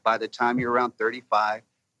by the time you're around 35,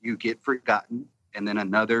 you get forgotten, and then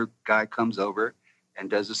another guy comes over and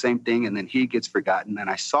does the same thing, and then he gets forgotten. And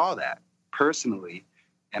I saw that personally,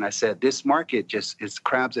 and I said, this market is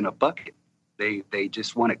crabs in a bucket. They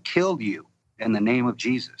just want to kill you in the name of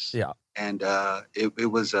Jesus. Yeah. And it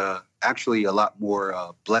was actually a lot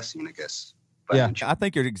more blessing, I guess. Yeah, I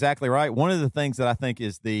think you're exactly right. One of the things that I think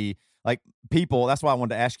is people, that's why I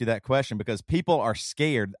wanted to ask you that question, because people are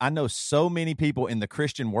scared. I know so many people in the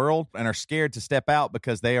Christian world and are scared to step out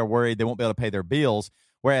because they are worried they won't be able to pay their bills.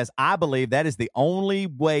 Whereas I believe that is the only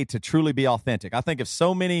way to truly be authentic. I think if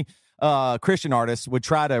so many Christian artists would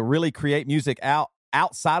try to really create music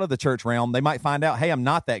outside of the church realm, they might find out, hey, I'm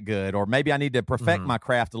not that good, or maybe I need to perfect my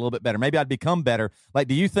craft a little bit better. Maybe I'd become better. Like,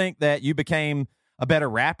 do you think that you became a better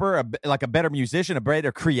rapper, a better musician, a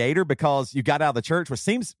better creator because you got out of the church, which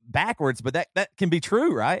seems backwards, but that can be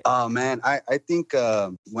true, right? Oh man, I think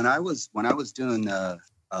when I was doing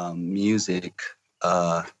music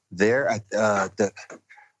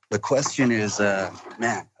the question is,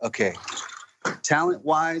 man, okay, talent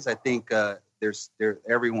wise, I think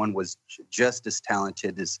everyone was just as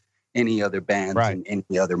talented as any other bands in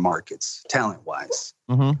any other markets, talent wise,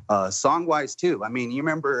 song wise too. I mean, you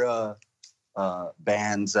remember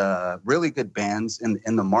bands, really good bands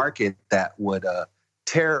in the market that would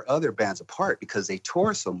tear other bands apart because they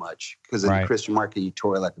tore so much. Because in the Christian market, you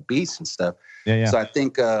tore like a beast and stuff. So I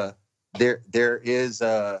think there is,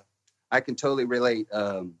 I can totally relate.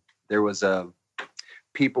 There was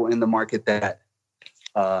people in the market that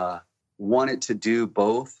wanted to do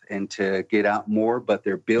both and to get out more, but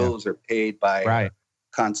their bills are paid by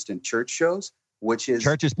constant church shows. Which is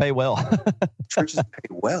churches pay well. Churches pay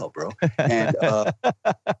well, bro. And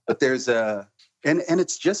but there's and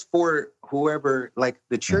it's just for whoever. Like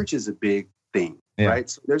the church is a big thing, right?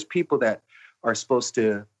 So there's people that are supposed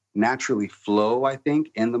to naturally flow, I think,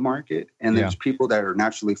 in the market, and there's people that are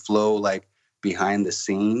naturally flow like behind the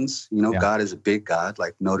scenes. You know, God is a big God,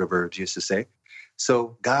 like Nota Verbs used to say.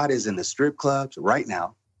 So God is in the strip clubs right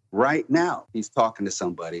now. Right now, He's talking to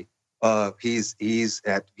somebody. He's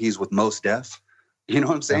with Mos Def. You know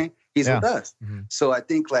what I'm saying? He's with us. So I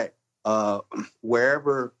think like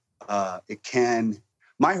wherever it can,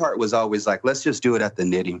 my heart was always like, let's just do it at the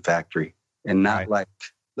knitting factory and not like,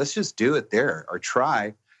 let's just do it there or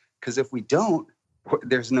try. Because if we don't,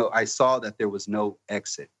 I saw that there was no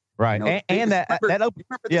exit. Right. You know, and remember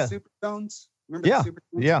the Supertones? Remember the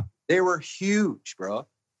Supertones? Yeah. They were huge, bro.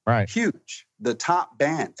 Right. Huge. The top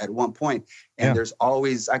band at one point. And there's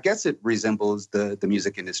always, I guess it resembles the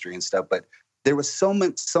music industry and stuff, but there was so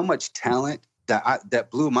much talent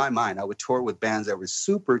that blew my mind. I would tour with bands that were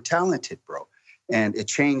super talented, bro. And it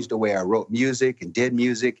changed the way I wrote music and did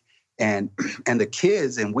music. And the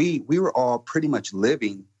kids, and we were all pretty much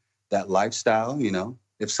living that lifestyle, you know.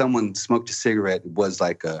 If someone smoked a cigarette, it was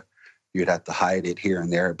like you'd have to hide it here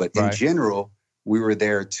and there. But in general, we were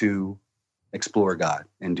there to explore God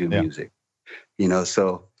and do music, you know.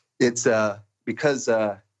 So it's because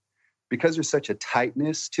there's such a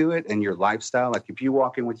tightness to it and your lifestyle. Like if you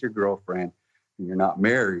walk in with your girlfriend and you're not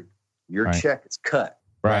married, your check is cut.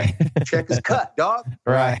 Right. Check is cut, dog.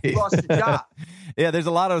 Right. You lost your job. Yeah, there's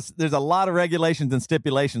a lot of regulations and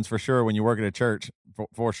stipulations for sure when you work at a church,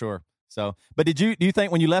 for sure. So, but do you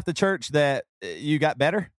think when you left the church that you got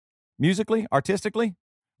better musically, artistically,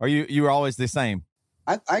 or you were always the same?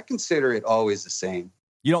 I consider it always the same.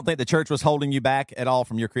 You don't think the church was holding you back at all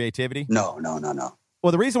from your creativity? No.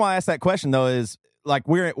 Well, the reason why I asked that question though is like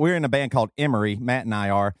we're in a band called Emory, Matt and I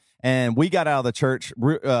are, and we got out of the church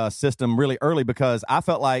system really early because I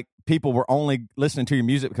felt like people were only listening to your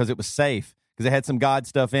music because it was safe, because it had some God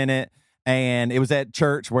stuff in it, and it was at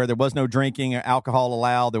church where there was no drinking or alcohol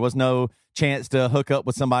allowed. There was no chance to hook up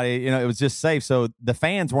with somebody. You know, it was just safe. So the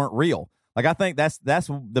fans weren't real. Like, I think that's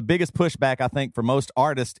the biggest pushback, I think, for most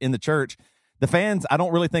artists in the church. The fans, I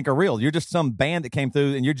don't really think are real. You're just some band that came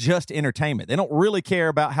through and you're just entertainment. They don't really care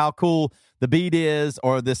about how cool the beat is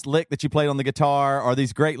or this lick that you played on the guitar or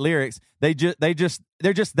these great lyrics. They're just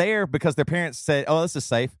there because their parents said, "Oh, this is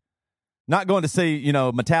safe." Not going to see,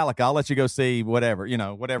 Metallica. I'll let you go see whatever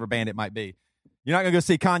band it might be. You're not going to go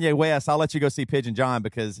see Kanye West. I'll let you go see Pigeon John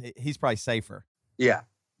because he's probably safer. Yeah.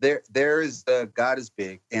 There is God is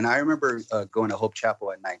big. And I remember going to Hope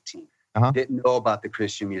Chapel at 19. Didn't know about the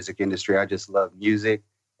Christian music industry. I just loved music.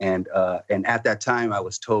 And at that time, I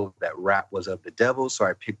was told that rap was of the devil. So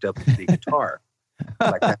I picked up the guitar.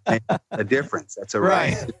 Like, that made a difference. That's a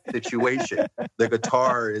right situation. The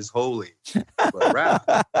guitar is holy. But rap,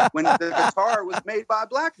 when the guitar was made by a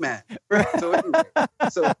black man. Right. So anyway,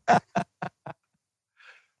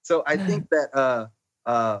 so I think that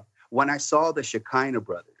when I saw the Shekinah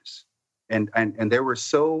brothers, and they were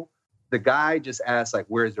the guy just asked, like,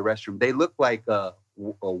 where's the restroom? They looked like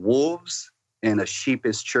wolves in a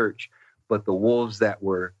sheepish church, but the wolves that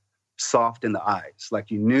were soft in the eyes.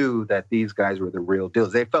 Like, you knew that these guys were the real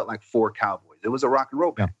deals. They felt like four cowboys. It was a rock and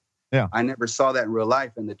roll band. Yeah. I never saw that in real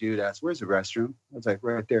life. And the dude asked, where's the restroom? I was like,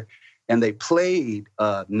 right there. And they played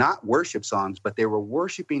not worship songs, but they were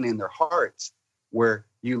worshiping in their hearts, where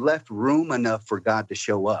you left room enough for God to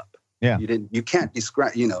show up. Yeah. You can't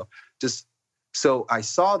describe, just. So I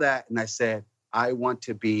saw that and I said, I want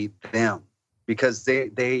to be them, because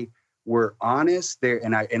they were honest there.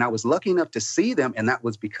 And I was lucky enough to see them. And that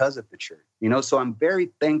was because of the church, so I'm very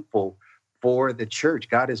thankful for the church.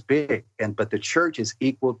 God is big, but the church is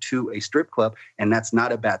equal to a strip club. And that's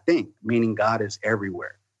not a bad thing, meaning God is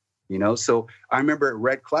everywhere, So I remember at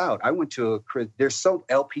Red Cloud, I went to there's so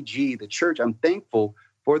LPG, the church. I'm thankful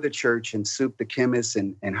for the church and Soup the Chemist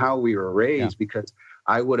and how we were raised, because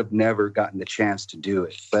I would have never gotten the chance to do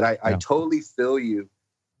it. But I totally feel you.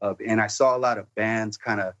 And I saw a lot of bands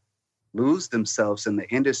kind of lose themselves in the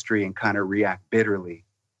industry and kind of react bitterly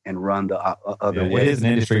and run the other way. It is an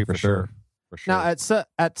industry for sure. For sure. Now,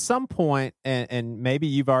 at some point, and maybe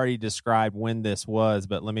you've already described when this was,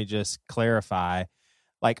 but let me just clarify.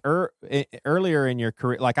 Like earlier in your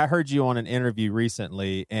career, like I heard you on an interview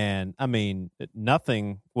recently, and I mean,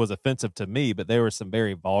 nothing was offensive to me, but there were some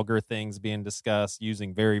very vulgar things being discussed,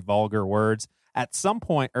 using very vulgar words. At some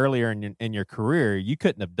point earlier in your career, you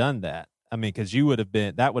couldn't have done that. I mean, because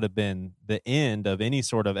that would have been the end of any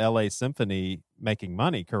sort of LA Symphony making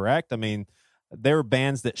money, correct? I mean, there were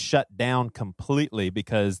bands that shut down completely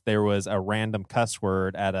because there was a random cuss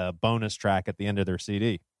word at a bonus track at the end of their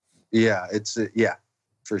CD. Yeah,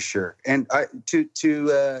 for sure. And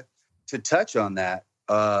to touch on that,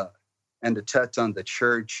 and to touch on the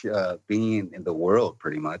church being in the world,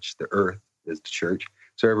 pretty much the earth is the church.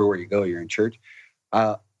 So everywhere you go, you're in church.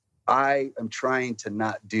 I am trying to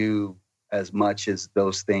not do as much as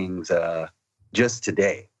those things just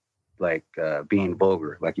today, like being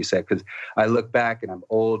vulgar, like you said, because I look back and I'm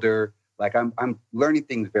older. Like I'm learning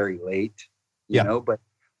things very late, you know, but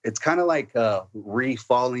it's kind of like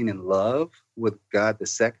re-falling in love with God the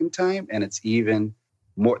second time. And it's even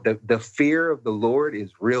more, the fear of the Lord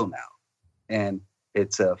is real now. And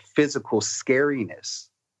it's a physical scariness,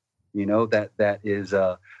 that is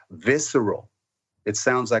visceral. It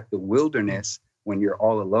sounds like the wilderness when you're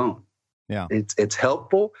all alone. Yeah. It's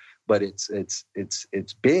helpful, but it's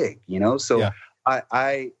big, So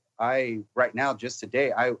I right now, just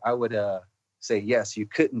today, I would say, yes, you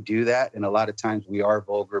couldn't do that. And a lot of times we are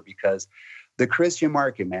vulgar because the Christian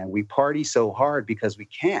market, man, we party so hard because we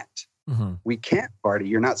can't. Mm-hmm. We can't party.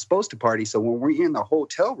 You're not supposed to party. So when we're in the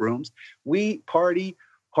hotel rooms, we party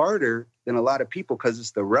harder than a lot of people because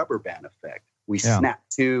it's the rubber band effect. We snap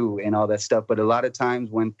to and all that stuff. But a lot of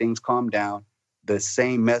times when things calm down, the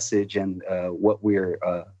same message and what we're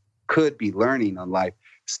could be learning on life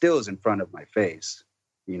still is in front of my face.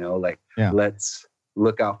 Let's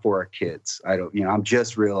look out for our kids. I'm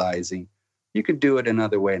just realizing you could do it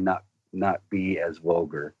another way and not be as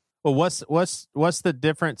vulgar. Well, what's the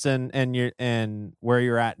difference in where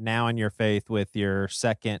you're at now in your faith with your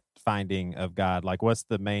second finding of God? Like, what's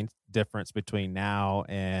the main difference between now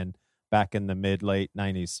and back in the late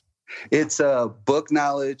 90s? It's book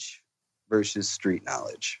knowledge versus street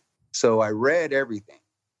knowledge. So I read everything,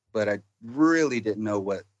 but I really didn't know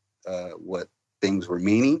what things were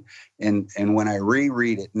meaning. And when I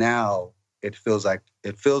reread it now, it feels like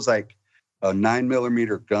a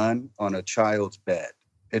 9mm gun on a child's bed.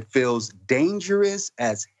 It feels dangerous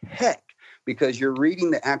as heck because you're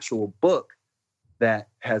reading the actual book that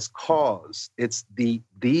has caused. It's the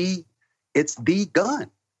gun. It's the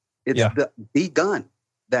gun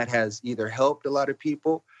that has either helped a lot of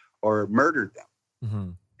people or murdered them. Mm-hmm.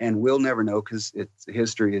 And we'll never know because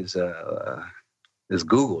history is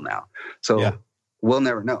Google now. So we'll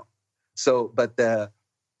never know. So, but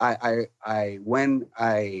when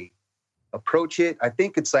I approach it, I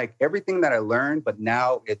think it's like everything that I learned, but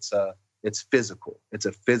now it's physical. It's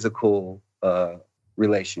a physical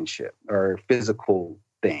relationship or physical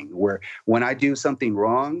thing where when I do something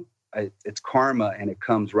wrong, it's karma and it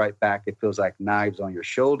comes right back. It feels like knives on your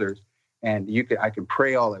shoulders, and I can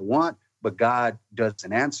pray all I want, but God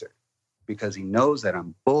doesn't answer because he knows that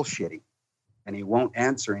I'm bullshitting and he won't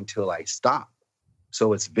answer until I stop.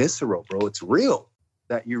 So it's visceral, bro. It's real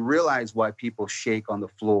that you realize why people shake on the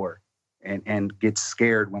floor and get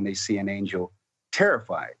scared when they see an angel,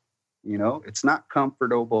 terrified. You know, it's not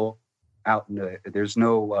comfortable out in there's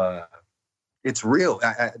no, it's real.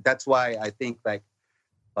 That's why I think like,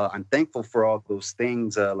 I'm thankful for all those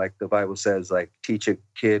things. Like the Bible says, like teach a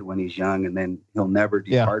kid when he's young and then he'll never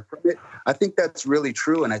depart from it. I think that's really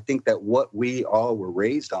true. And I think that what we all were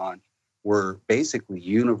raised on were basically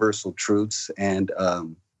universal truths and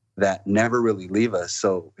that never really leave us.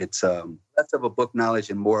 So it's less of a book knowledge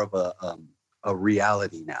and more of a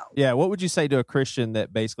reality now. Yeah. What would you say to a Christian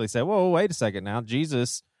that basically said, whoa, wait a second now,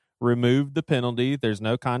 Jesus removed the penalty. There's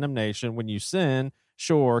no condemnation. When you sin,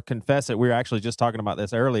 sure, confess it. We were actually just talking about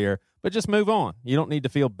this earlier, but just move on. You don't need to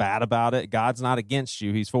feel bad about it. God's not against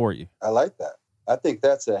you. He's for you. I like that. I think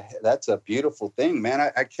that's a beautiful thing,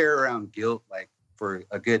 man. I carry around guilt like for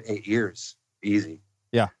a good 8 years, easy.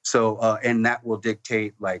 Yeah. So, and that will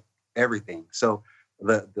dictate like everything. So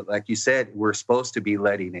the like you said, we're supposed to be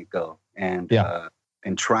letting it go and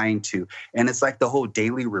trying to, and it's like the whole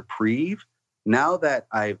daily reprieve. Now that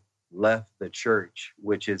I've left the church,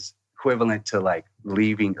 which is equivalent to like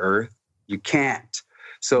leaving Earth, you can't.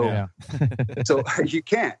 So, so you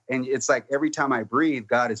can't. And it's like every time I breathe,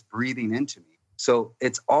 God is breathing into me. So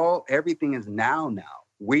everything is now.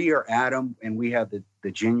 We are Adam and we have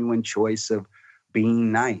the genuine choice of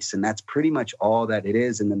being nice. And that's pretty much all that it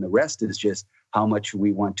is. And then the rest is just how much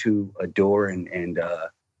we want to adore and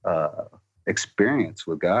experience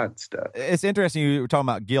with God stuff. It's interesting you were talking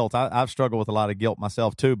about guilt. I've struggled with a lot of guilt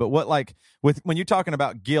myself too. But when you're talking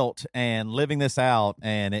about guilt and living this out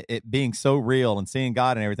and it being so real and seeing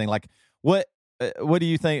God and everything, like what do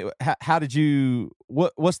you think? How did you?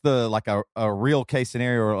 What's the like a real case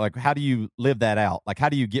scenario? Or like how do you live that out? Like how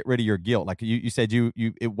do you get rid of your guilt? Like you said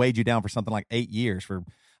it weighed you down for something like 8 years.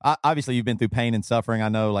 Obviously you've been through pain and suffering. I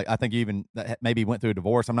know. Like I think you even maybe went through a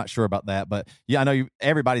divorce. I'm not sure about that, but yeah, I know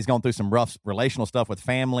everybody's gone through some rough relational stuff with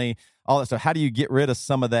family, all that stuff. How do you get rid of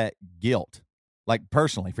some of that guilt, like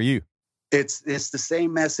personally for you? It's the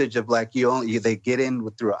same message of like they get in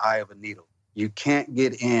through an eye of a needle. You can't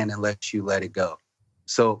get in unless you let it go.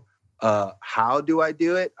 So how do I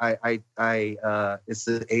do it? I it's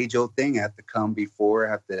the age-old thing. I have to come before.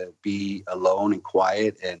 I have to be alone and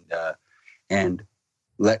quiet and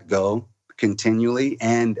let go continually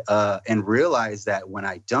and realize that when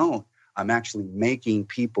I don't, I'm actually making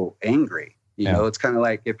people angry. You know, it's kind of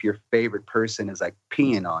like if your favorite person is like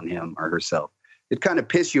peeing on him or herself, it kind of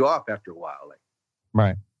pisses you off after a while. Like,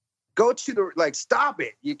 right. Go to stop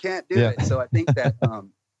it. You can't do it. So I think that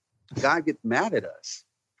God gets mad at us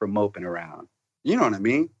for moping around. You know what I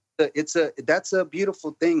mean? That's a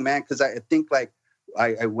beautiful thing, man. Cause I think like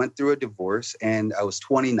I went through a divorce and I was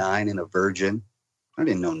 29 and a virgin. I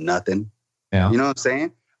didn't know nothing. Yeah. You know what I'm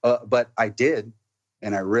saying? But I did.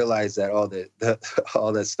 And I realized that all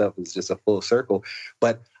that stuff is just a full circle.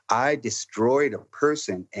 But I destroyed a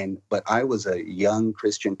person but I was a young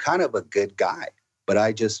Christian, kind of a good guy, but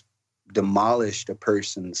I just demolished a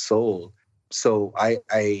person's soul. So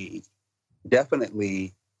I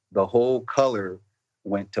definitely, the whole color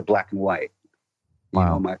went to black and white. Wow. You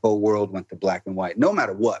know, my whole world went to black and white, no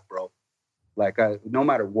matter what, bro. Like no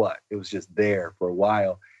matter what, it was just there for a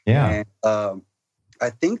while. Yeah. And I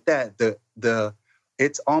think that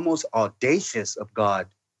it's almost audacious of God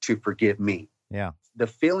to forgive me. Yeah. The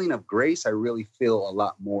feeling of grace, I really feel a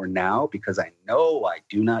lot more now because I know I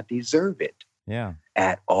do not deserve it. Yeah.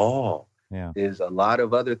 At all. Yeah. There's a lot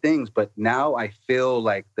of other things, but now I feel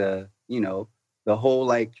like the whole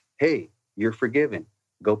like hey, you're forgiven.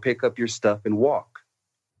 Go pick up your stuff and walk.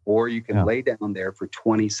 Or you can lay down there for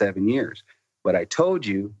 27 years. But I told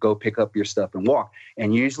you, go pick up your stuff and walk.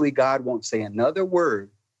 And usually God won't say another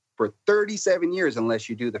word for 37 years unless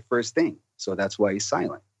you do the first thing. So that's why he's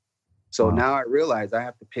silent. So now I realize I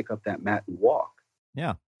have to pick up that mat and walk.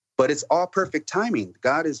 Yeah. But it's all perfect timing.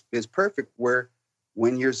 God is perfect where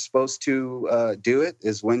when you're supposed to do it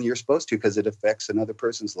is when you're supposed to, because it affects another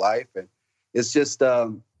person's life. And it's just,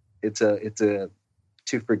 to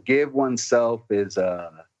forgive oneself is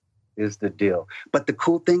the deal. But the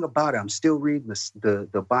cool thing about it, I'm still reading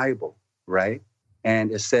the Bible, right?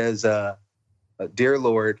 And it says, dear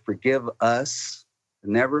Lord, forgive us,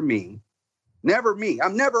 never me. Never me.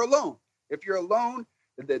 I'm never alone. If you're alone,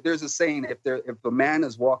 there's a saying, if a man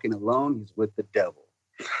is walking alone, he's with the devil.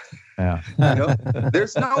 Yeah. You know?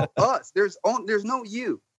 There's no us. There's no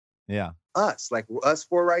you. Yeah. Us, like us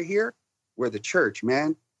four right here, we're the church,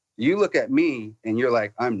 man. You look at me and you're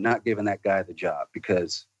like, I'm not giving that guy the job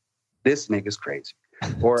because this nigga's crazy.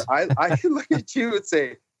 Or I look at you and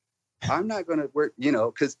say, I'm not going to work,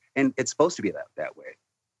 and it's supposed to be that way.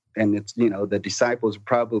 And it's, the disciples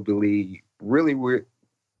probably really weird.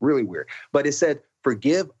 But it said,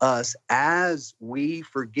 forgive us as we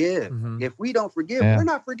forgive. Mm-hmm. If we don't forgive, we're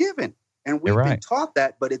not forgiven. And we've been taught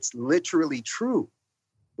that, but it's literally true.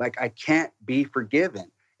 Like, I can't be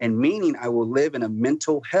forgiven. And meaning I will live in a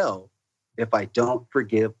mental hell if I don't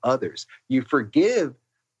forgive others. You forgive,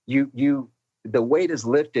 the weight is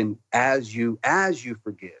lifting as you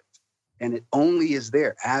forgive. And it only is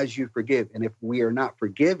there as you forgive. And if we are not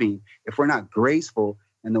forgiving, if we're not graceful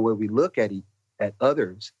in the way we look at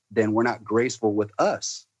others, then we're not graceful with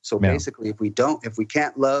us. So basically, if we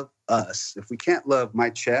can't love us, if we can't love my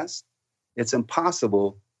chest, it's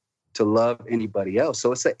impossible to love anybody else.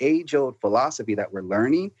 So it's an age-old philosophy that we're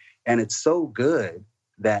learning, and it's so good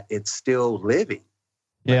that it's still living.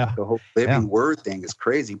 Yeah. Like the whole living word thing is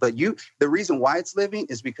crazy. But the reason why it's living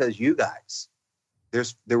is because you guys,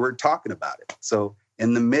 they were talking about it. So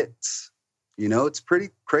in the midst, it's pretty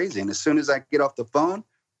crazy. And as soon as I get off the phone,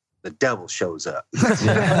 the devil shows up. Go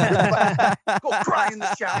cry in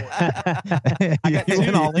the shower.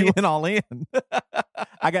 You went all in.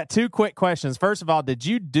 I got two quick questions. First of all, did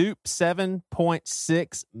you dupe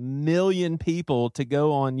 7.6 million people to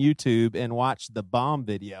go on YouTube and watch the bomb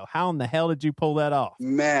video? How in the hell did you pull that off?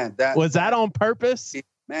 Man, was that on purpose?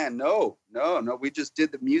 Man, no. We just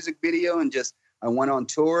did the music video and I went on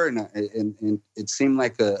tour and it seemed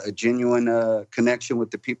like a genuine connection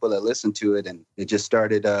with the people that listened to it, and it just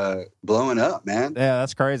started blowing up, man. Yeah,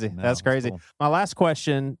 that's crazy. That's crazy. Cool. My last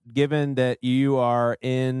question, given that you are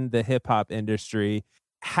in the hip hop industry,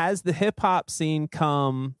 has the hip hop scene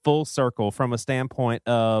come full circle from a standpoint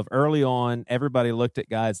of early on, everybody looked at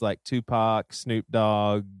guys like Tupac, Snoop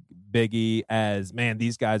Dogg, Biggie as, man,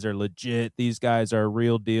 these guys are legit. These guys are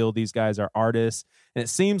real deal. These guys are artists. And it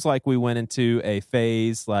seems like we went into a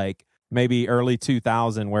phase like maybe early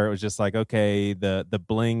 2000 where it was just like, okay, the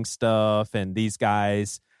bling stuff and these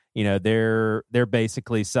guys, they're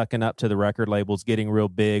basically sucking up to the record labels, getting real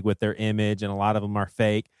big with their image, and a lot of them are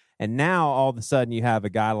fake. And now all of a sudden you have a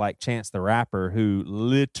guy like Chance the Rapper who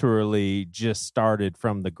literally just started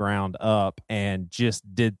from the ground up and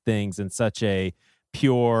just did things in such a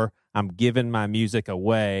pure, I'm giving my music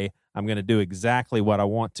away. I'm going to do exactly what I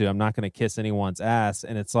want to. I'm not going to kiss anyone's ass.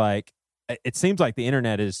 And it's like, it seems like the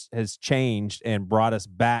internet has changed and brought us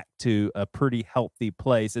back to a pretty healthy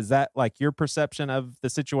place. Is that like your perception of the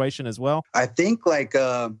situation as well? I think like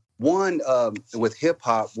with hip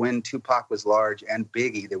hop, when Tupac was large and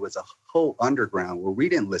Biggie, there was a whole underground where we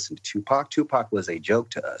didn't listen to Tupac. Tupac was a joke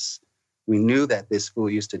to us. We knew that this fool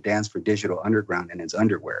used to dance for Digital Underground in his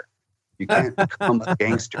underwear. You can't become a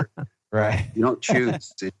gangster. Right. You don't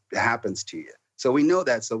choose. It happens to you. So we know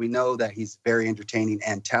that. So we know that he's very entertaining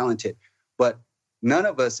and talented. But none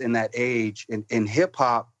of us in that age, in hip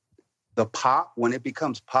hop, the pop, when it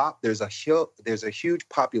becomes pop, there's a huge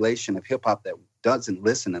population of hip hop that doesn't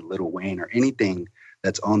listen to Lil Wayne or anything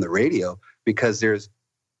that's on the radio, because it's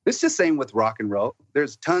just the same with rock and roll.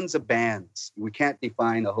 There's tons of bands. We can't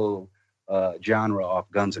define a whole genre off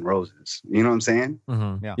Guns N' Roses. You know what I'm saying?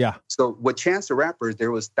 Mm-hmm. Yeah. So with Chance the Rapper, there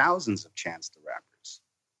was thousands of Chance the Rappers.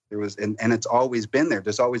 There was, and it's always been there.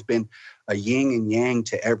 There's always been a yin and yang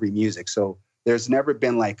to every music. So there's never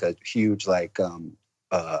been like a huge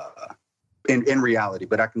in reality,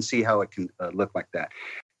 but I can see how it can look like that.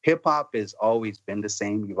 Hip hop has always been the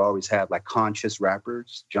same. You've always had like conscious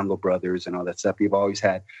rappers, Jungle Brothers and all that stuff. You've always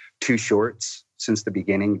had Too Shorts since the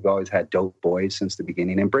beginning. You've always had dope boys since the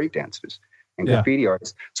beginning, and breakdancers and graffiti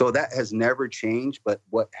artists. So that has never changed. But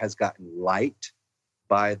what has gotten light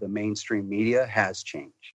by the mainstream media has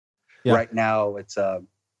changed. Yeah. Right now, it's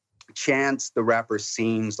Chance, the rapper,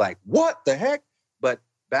 seems like, what the heck? But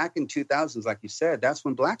back in 2000s, like you said, that's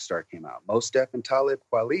when Black Star came out. Mos Def and Talib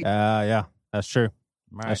Kweli. Yeah, that's true.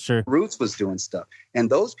 Right. That's true. Roots was doing stuff. And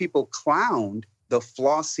those people clowned the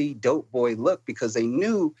flossy dope boy look because they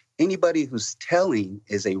knew anybody who's telling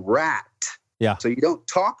is a rat. Yeah. So you don't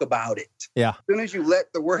talk about it. Yeah. As soon as you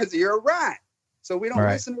let the words, you're a rat. So we don't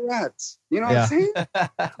Right. listen to rats. You know what I'm saying?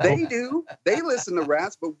 They do. They listen to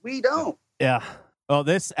rats, but we don't. Yeah. Well,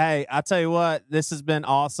 hey, I tell you what, this has been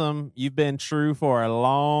awesome. You've been true for a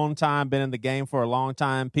long time, been in the game for a long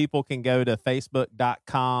time. People can go to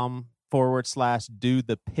facebook.com/do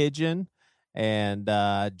the pigeon and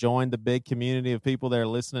join the big community of people that are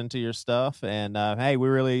listening to your stuff. And hey, we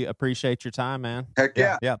really appreciate your time, man. Heck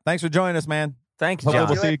yeah. Yeah. Thanks for joining us, man. Thanks, Hopefully John.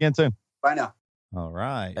 we'll see you again soon. Bye now. All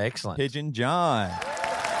right. Excellent. Pigeon John.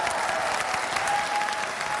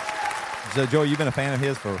 So, Joey, you've been a fan of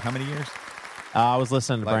his for how many years? I was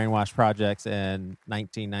listening to Like- Brainwash Projects in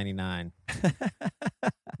 1999. Isn't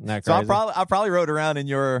that So I crazy? probably rode around in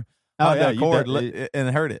your Oh, Honda yeah, you Accord did.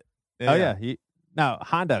 and heard it. Oh, yeah. No,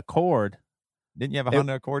 Honda Accord. Didn't you have a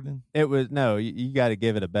Honda Accord then? It was, no, you got to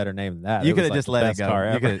give it a better name than that. You It could was have like just the let it best go. car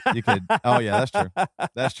ever. You could. Oh yeah, that's true.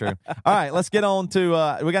 That's true. All right, let's get on to.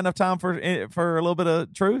 We got enough time for a little bit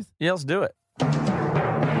of truth. Yeah, let's do it.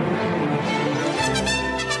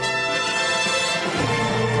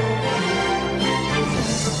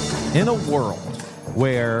 In a world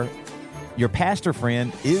where your pastor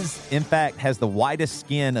friend is, in fact, has the whitest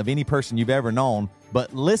skin of any person you've ever known,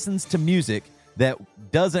 but listens to music that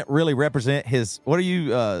doesn't really represent his. What are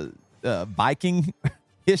you, Viking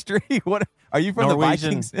history? What are you from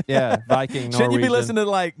Norwegian, the Vikings? yeah, Viking. Shouldn't you be Norwegian. listening to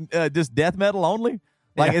like just death metal only?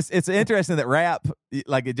 Like Yeah. it's interesting that rap,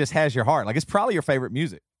 like it just has your heart. Like it's probably your favorite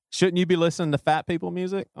music. Shouldn't you be listening to fat people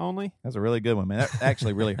music only? That's a really good one, man. That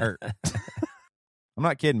actually really hurt. I'm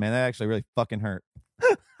not kidding, man. That actually really fucking hurt.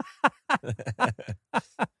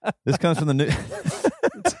 This comes from the new.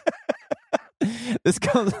 This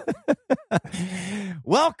comes.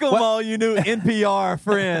 Welcome, all you new NPR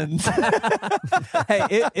friends.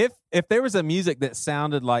 Hey, if there was a music that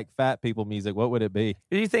sounded like fat people music, what would it be?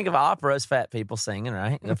 You think of opera as fat people singing,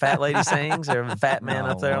 right? The fat lady sings, or the fat man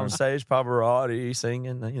up there on stage, Pavarotti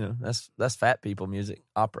singing. You know, that's fat people music,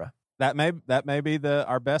 opera. That may be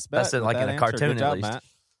our best bet. That's it, with like that in a answer. cartoon, Good job, at least. Matt.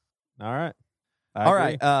 All right. All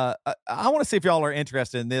right. I want to see if y'all are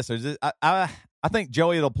interested in this. Or is it, I think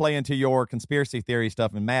Joey will play into your conspiracy theory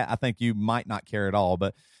stuff, and Matt, I think you might not care at all.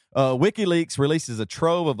 But WikiLeaks releases a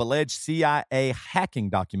trove of alleged CIA hacking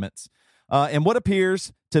documents, and what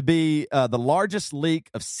appears to be the largest leak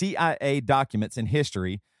of CIA documents in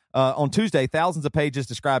history. On Tuesday, thousands of pages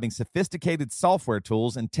describing sophisticated software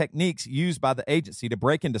tools and techniques used by the agency to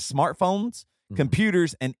break into smartphones,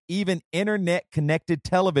 computers, and even internet-connected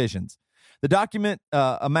televisions. The documents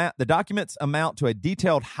amount to a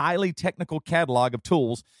detailed, highly technical catalog of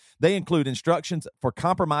tools. They include instructions for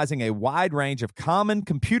compromising a wide range of common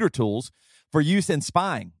computer tools for use in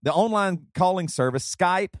spying, the online calling service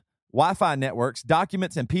Skype, Wi-Fi networks,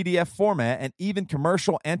 documents in PDF format, and even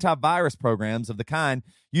commercial antivirus programs of the kind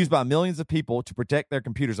used by millions of people to protect their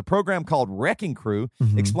computers. A program called Wrecking Crew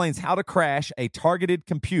explains how to crash a targeted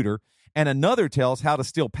computer, and another tells how to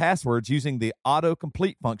steal passwords using the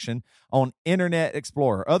autocomplete function on Internet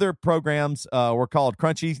Explorer. Other programs were called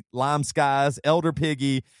Crunchy, Lime Skies, Elder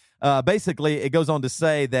Piggy. Basically, it goes on to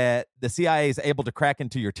say that the CIA is able to crack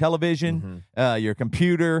into your television, your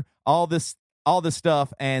computer, all this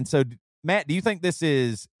stuff. And so, Matt, do you think this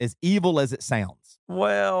is as evil as it sounds?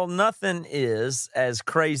 Well, nothing is as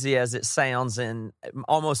crazy as it sounds in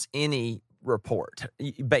almost any report,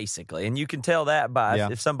 basically. And you can tell that by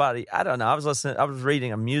if somebody, I don't know, I was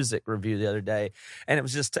reading a music review the other day, and it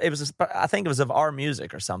was just, I think it was of our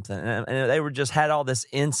music or something. And they were just had all this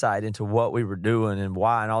insight into what we were doing and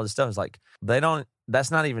why and all this stuff. It's like,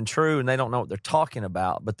 that's not even true, and they don't know what they're talking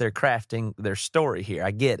about, but they're crafting their story here.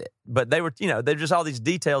 I get it. But they were, there's just all these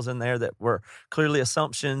details in there that were clearly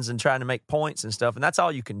assumptions and trying to make points and stuff, and that's all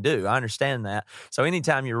you can do. I understand that. So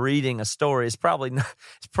anytime you're reading a story, it's probably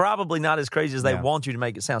not as crazy as they want you to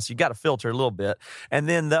make it sound. So you got to filter a little bit. And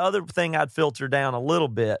then the other thing I'd filter down a little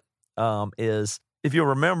bit is, if you'll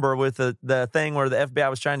remember, with the thing where the FBI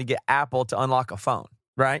was trying to get Apple to unlock a phone.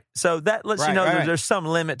 Right. So that lets you know that there's some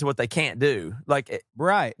limit to what they can't do.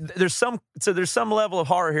 There's some level of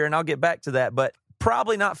horror here, and I'll get back to that, but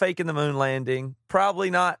probably not faking the moon landing,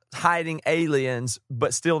 probably not hiding aliens,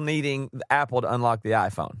 but still needing Apple to unlock the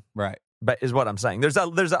iPhone. Right. is what I'm saying. There's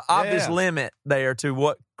an obvious limit there to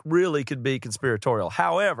what really could be conspiratorial.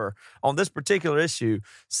 However, on this particular issue,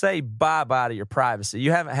 say bye-bye to your privacy.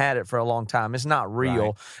 You haven't had it for a long time. It's not real.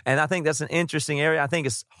 Right. And I think that's an interesting area. I think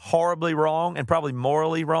it's horribly wrong and probably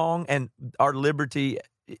morally wrong. And our liberty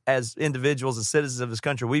as individuals and citizens of this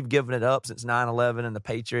country, we've given it up since 9/11 and the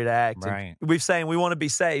Patriot Act. Right. And we've saying we want to be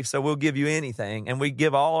safe, so we'll give you anything. And we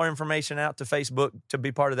give all our information out to Facebook to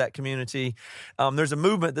be part of that community. There's a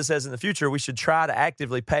movement that says in the future we should try to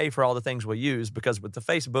actively pay for all the things we use, because with the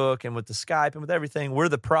Facebook and with the Skype and with everything, we're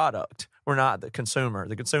the product. We're not the consumer.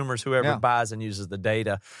 The consumer is whoever buys and uses the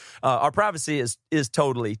data. Our privacy is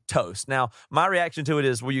totally toast. Now, my reaction to it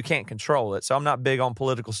is, well, you can't control it. So I'm not big on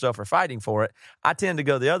political stuff or fighting for it. I tend to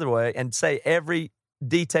go the other way and say every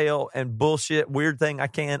detail and bullshit weird thing I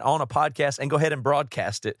can on a podcast and go ahead and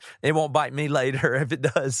broadcast it. It won't bite me later. If it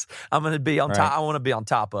does, I'm going to be on top. I want to be on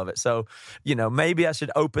top of it. So, maybe I should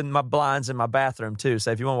open my blinds in my bathroom too.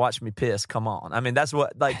 Say, if you want to watch me piss, come on. I mean, that's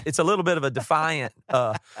what, it's a little bit of a defiant,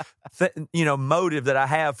 motive that I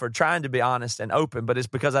have for trying to be honest and open, but it's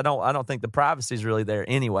because I don't think the privacy is really there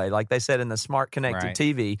anyway. Like they said in the smart connected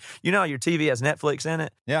TV, your TV has Netflix in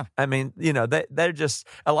it. Yeah. I mean, they're just,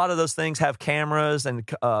 a lot of those things have cameras and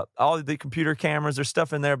all the computer cameras. There's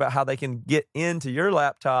stuff in there about how they can get into your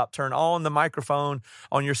laptop, turn on the microphone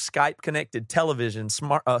on your Skype connected television,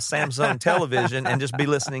 smart Samsung television, and just be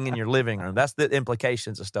listening in your living room. That's the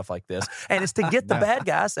implications of stuff like this. And it's to get the bad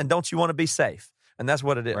guys. And don't you want to be safe? And that's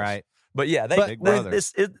what it is. Right. But yeah,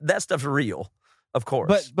 that stuff's real. Of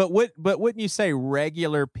course, but wouldn't you say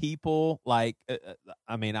regular people, like,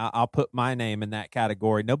 I'll put my name in that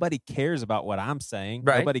category. Nobody cares about what I'm saying.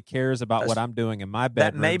 Right. Nobody cares about what I'm doing in my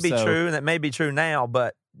bedroom. That may be true, and that may be true now.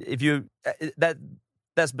 But if you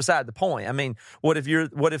that's beside the point. I mean, what if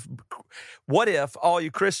all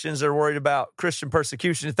you Christians are worried about Christian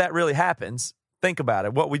persecution? If that really happens. Think about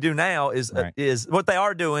it. What we do now is what they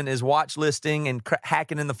are doing is watch listing and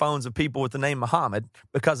hacking in the phones of people with the name Muhammad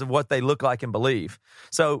because of what they look like and believe.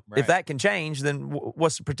 So if that can change, then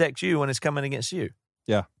what's to protect you when it's coming against you?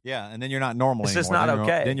 Yeah. Yeah, and then you're not normal It's anymore. just not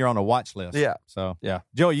okay. Then you're on a watch list. Yeah. So,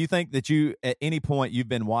 Joey, you think that at any point you've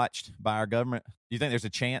been watched by our government? Do you think there's a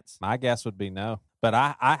chance? My guess would be no. But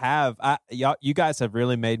you guys have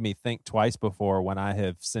really made me think twice before when I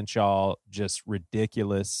have sent y'all just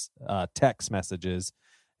ridiculous text messages.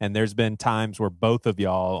 And there's been times where both of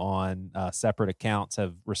y'all on separate accounts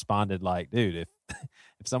have responded like, dude, if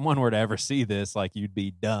someone were to ever see this, like, you'd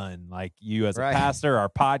be done. Like, you as a pastor, our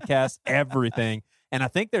podcast, everything. And I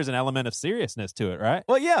think there's an element of seriousness to it, right?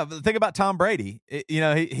 Well, yeah. But think about Tom Brady.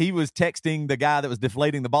 He was texting the guy that was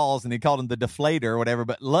deflating the balls, and he called him the deflator or whatever.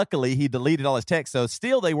 But luckily, he deleted all his texts. So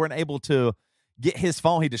still, they weren't able to get his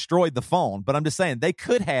phone. He destroyed the phone. But I'm just saying, they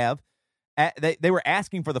could have. They were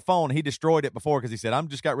asking for the phone. He destroyed it before because he said, "I'm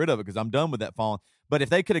just got rid of it because I'm done with that phone." But if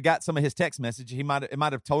they could have got some of his text message, it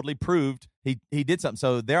might have totally proved he did something.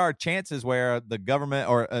 So there are chances where the government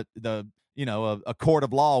or a court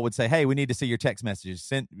of law would say, "Hey, we need to see your text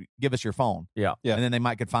messages. Give us your phone." Yeah. And then they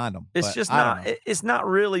might could find them. It's just not. It's not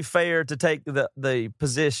really fair to take the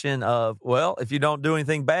position of, well, if you don't do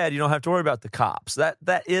anything bad, you don't have to worry about the cops.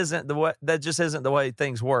 That isn't the way. That just isn't the way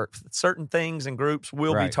things work. Certain things and groups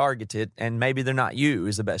will be targeted, and maybe they're not you.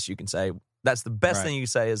 Is the best you can say. That's the best thing you can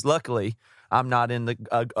say. Is luckily I'm not in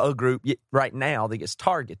a group right now that gets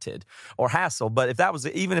targeted or hassled. But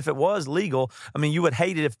even if it was legal, I mean, you would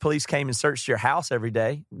hate it if police came and searched your house every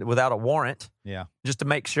day without a warrant. Yeah. Just to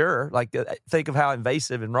make sure. Like, think of how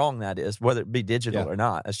invasive and wrong that is, whether it be digital or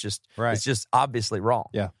not. It's just it's just obviously wrong.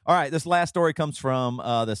 Yeah. All right. This last story comes from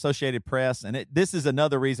the Associated Press, and this is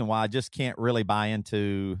another reason why I just can't really buy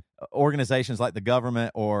into organizations like the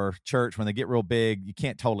government or church. When they get real big, you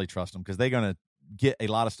can't totally trust them because they're going to get a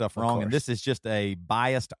lot of stuff wrong. And this is just a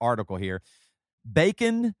biased article here.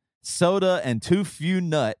 Bacon, soda, and too few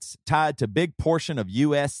nuts tied to big portion of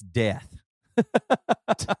U.S. death.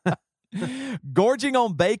 Gorging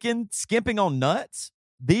on bacon, skimping on nuts.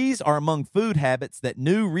 These are among food habits that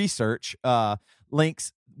new research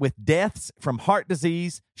links with deaths from heart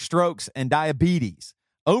disease, strokes, and diabetes.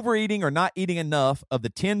 Overeating or not eating enough of the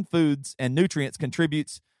 10 foods and nutrients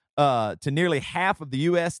contributes to nearly half of the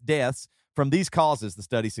U.S. deaths from these causes, the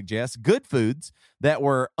study suggests. Good foods that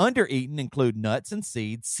were undereaten include nuts and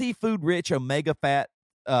seeds, seafood-rich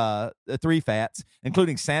omega-3 fats,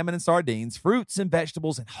 including salmon and sardines, fruits and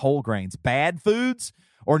vegetables, and whole grains. Bad foods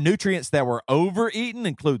or nutrients that were overeaten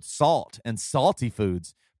include salt and salty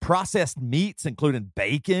foods, processed meats, including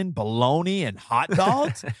bacon, bologna, and hot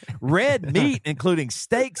dogs, red meat, including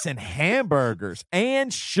steaks and hamburgers,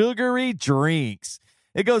 and sugary drinks.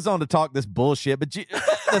 It goes on to talk this bullshit, but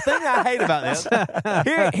the thing I hate about this,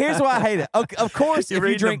 here's why I hate it. Of course, you if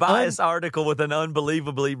read you drink a biased article with an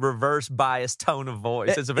unbelievably reverse biased tone of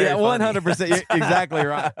voice. It's a very 100%. You're exactly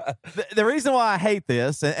right. The reason why I hate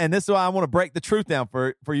this, and this is why I want to break the truth down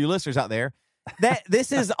for you listeners out there, that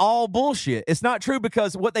this is all bullshit. It's not true,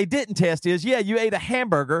 because what they didn't test is, you ate a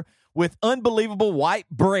hamburger with unbelievable white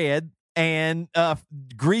bread and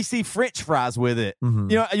greasy French fries with it. Mm-hmm.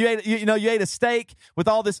 You ate a steak with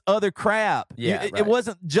all this other crap. Yeah, it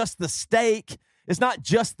wasn't just the steak. It's not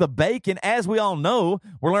just the bacon. As we all know,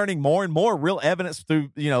 we're learning more and more real evidence through,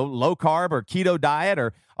 low carb or keto diet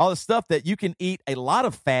or all the stuff that you can eat a lot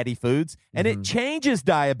of fatty foods and it changes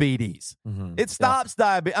diabetes. Mm-hmm. It stops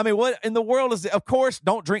diabetes. I mean, what in the world is it? Of course,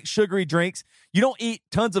 don't drink sugary drinks. You don't eat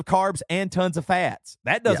tons of carbs and tons of fats.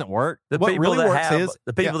 That doesn't work. What really works is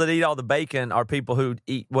the people that eat all the bacon are people who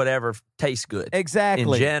eat whatever tastes good.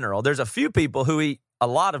 Exactly. In general, there's a few people who eat a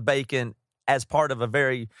lot of bacon as part of a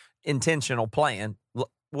very intentional plan.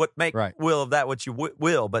 What make will of that what you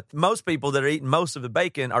will, but most people that are eating most of the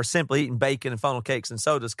bacon are simply eating bacon and funnel cakes and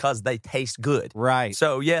sodas because they taste good. Right.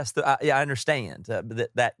 So yes, I understand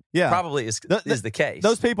that probably is the case.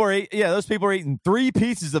 Those people are eating 3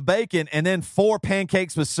 pieces of bacon and then 4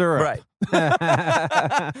 pancakes with syrup. Right.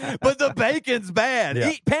 But the bacon's bad.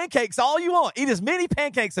 Yeah. Eat pancakes all you want. Eat as many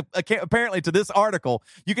pancakes. Apparently, to this article,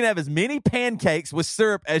 you can have as many pancakes with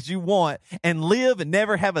syrup as you want and live and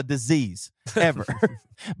never have a disease ever.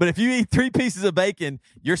 But if you eat 3 pieces of bacon,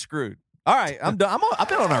 you're screwed. All right, I'm done. I've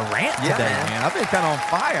been on a rant today, man. I've been kind of on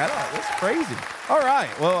fire. It's crazy. All right,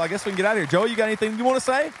 well, I guess we can get out of here. Joey, you got anything you want to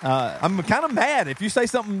say? I'm kind of mad. If you say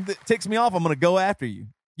something that ticks me off, I'm going to go after you.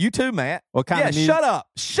 You too, Matt. What kind of news?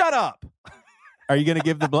 Shut up. Are you going to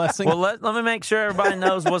give the blessing? Well, let me make sure everybody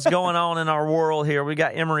knows what's going on in our world here. We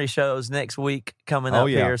got Emory shows next week coming up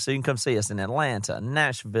here, so you can come see us in Atlanta,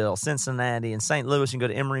 Nashville, Cincinnati, and St. Louis. You can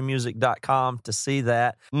go to emerymusic.com to see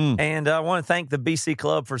that. And I want to thank the BC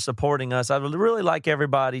Club for supporting us. I would really like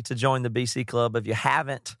everybody to join the BC Club. If you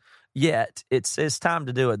haven't yet, it's time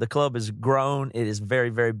to do it. The club has grown. It is very,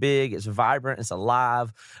 very big. It's vibrant. It's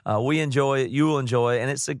alive. We enjoy it. You will enjoy it.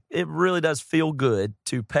 And it really does feel good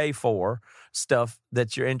to pay for stuff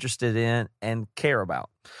that you're interested in and care about.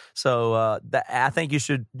 So I think you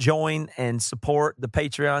should join and support the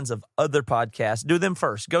Patreons of other podcasts. Do them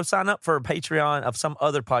first. Go sign up for a Patreon of some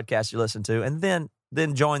other podcast you listen to, and then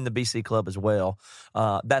join the BC Club as well.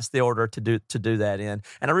 That's the order to do that in.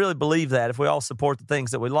 And I really believe that if we all support the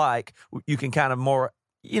things that we like, you can kind of more,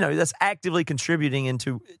 that's actively contributing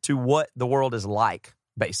into what the world is like,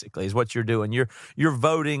 basically, is what you're doing. You're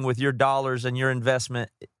voting with your dollars and your investment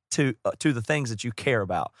to the things that you care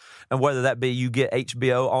about. And whether that be you get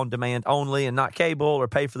HBO on demand only and not cable, or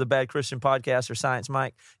pay for the Bad Christian Podcast or Science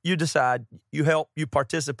Mike, you decide, you help, you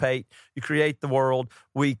participate, you create the world,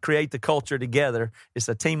 we create the culture together. It's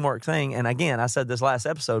a teamwork thing. And again, I said this last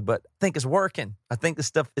episode, but I think it's working. I think this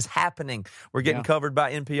stuff is happening. We're getting covered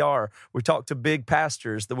by NPR. We talk to big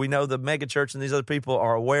pastors that we know the mega church and these other people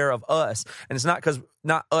are aware of us. And it's not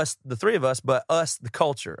us, the 3 of us, but us, the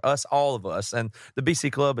culture, us, all of us. And the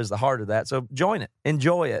BC Club is the heart of that. So join it,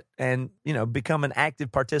 enjoy it, and, become an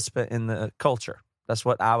active participant in the culture. That's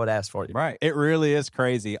what I would ask for you. Right. It really is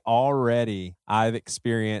crazy. Already, I've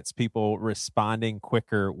experienced people responding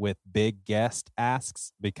quicker with big guest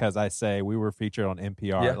asks because I say we were featured on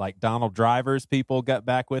NPR. Yeah. Like Donald Driver's people got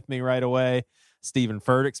back with me right away. Stephen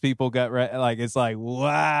Furtick's people got it's like,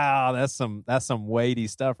 wow, that's some weighty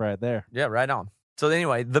stuff right there. Yeah, right on. So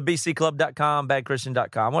anyway, thebcclub.com,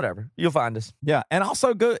 badchristian.com, whatever. You'll find us. Yeah, and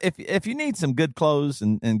also go if you need some good clothes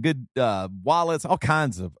and good wallets, all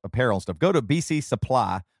kinds of apparel and stuff, go to BC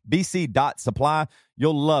Supply, bc.supply.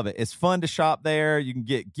 You'll love it. It's fun to shop there. You can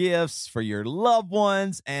get gifts for your loved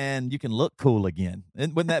ones, and you can look cool again.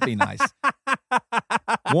 And wouldn't that be nice?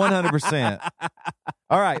 100%.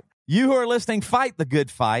 All right, you who are listening, fight the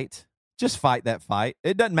good fight. Just fight that fight.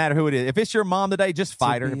 It doesn't matter who it is. If it's your mom today, just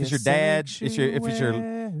fight her. If it's your dad,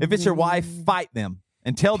 if it's your wife, fight them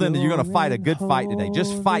and tell them that you're going to fight a good fight today.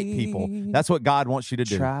 Just fight people. That's what God wants you to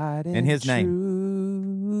do in His name.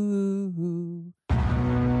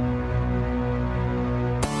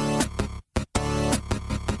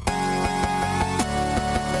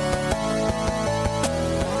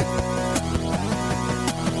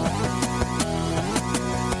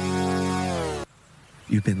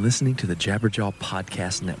 You've been listening to the Jabberjaw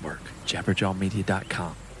Podcast Network,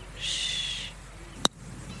 jabberjawmedia.com.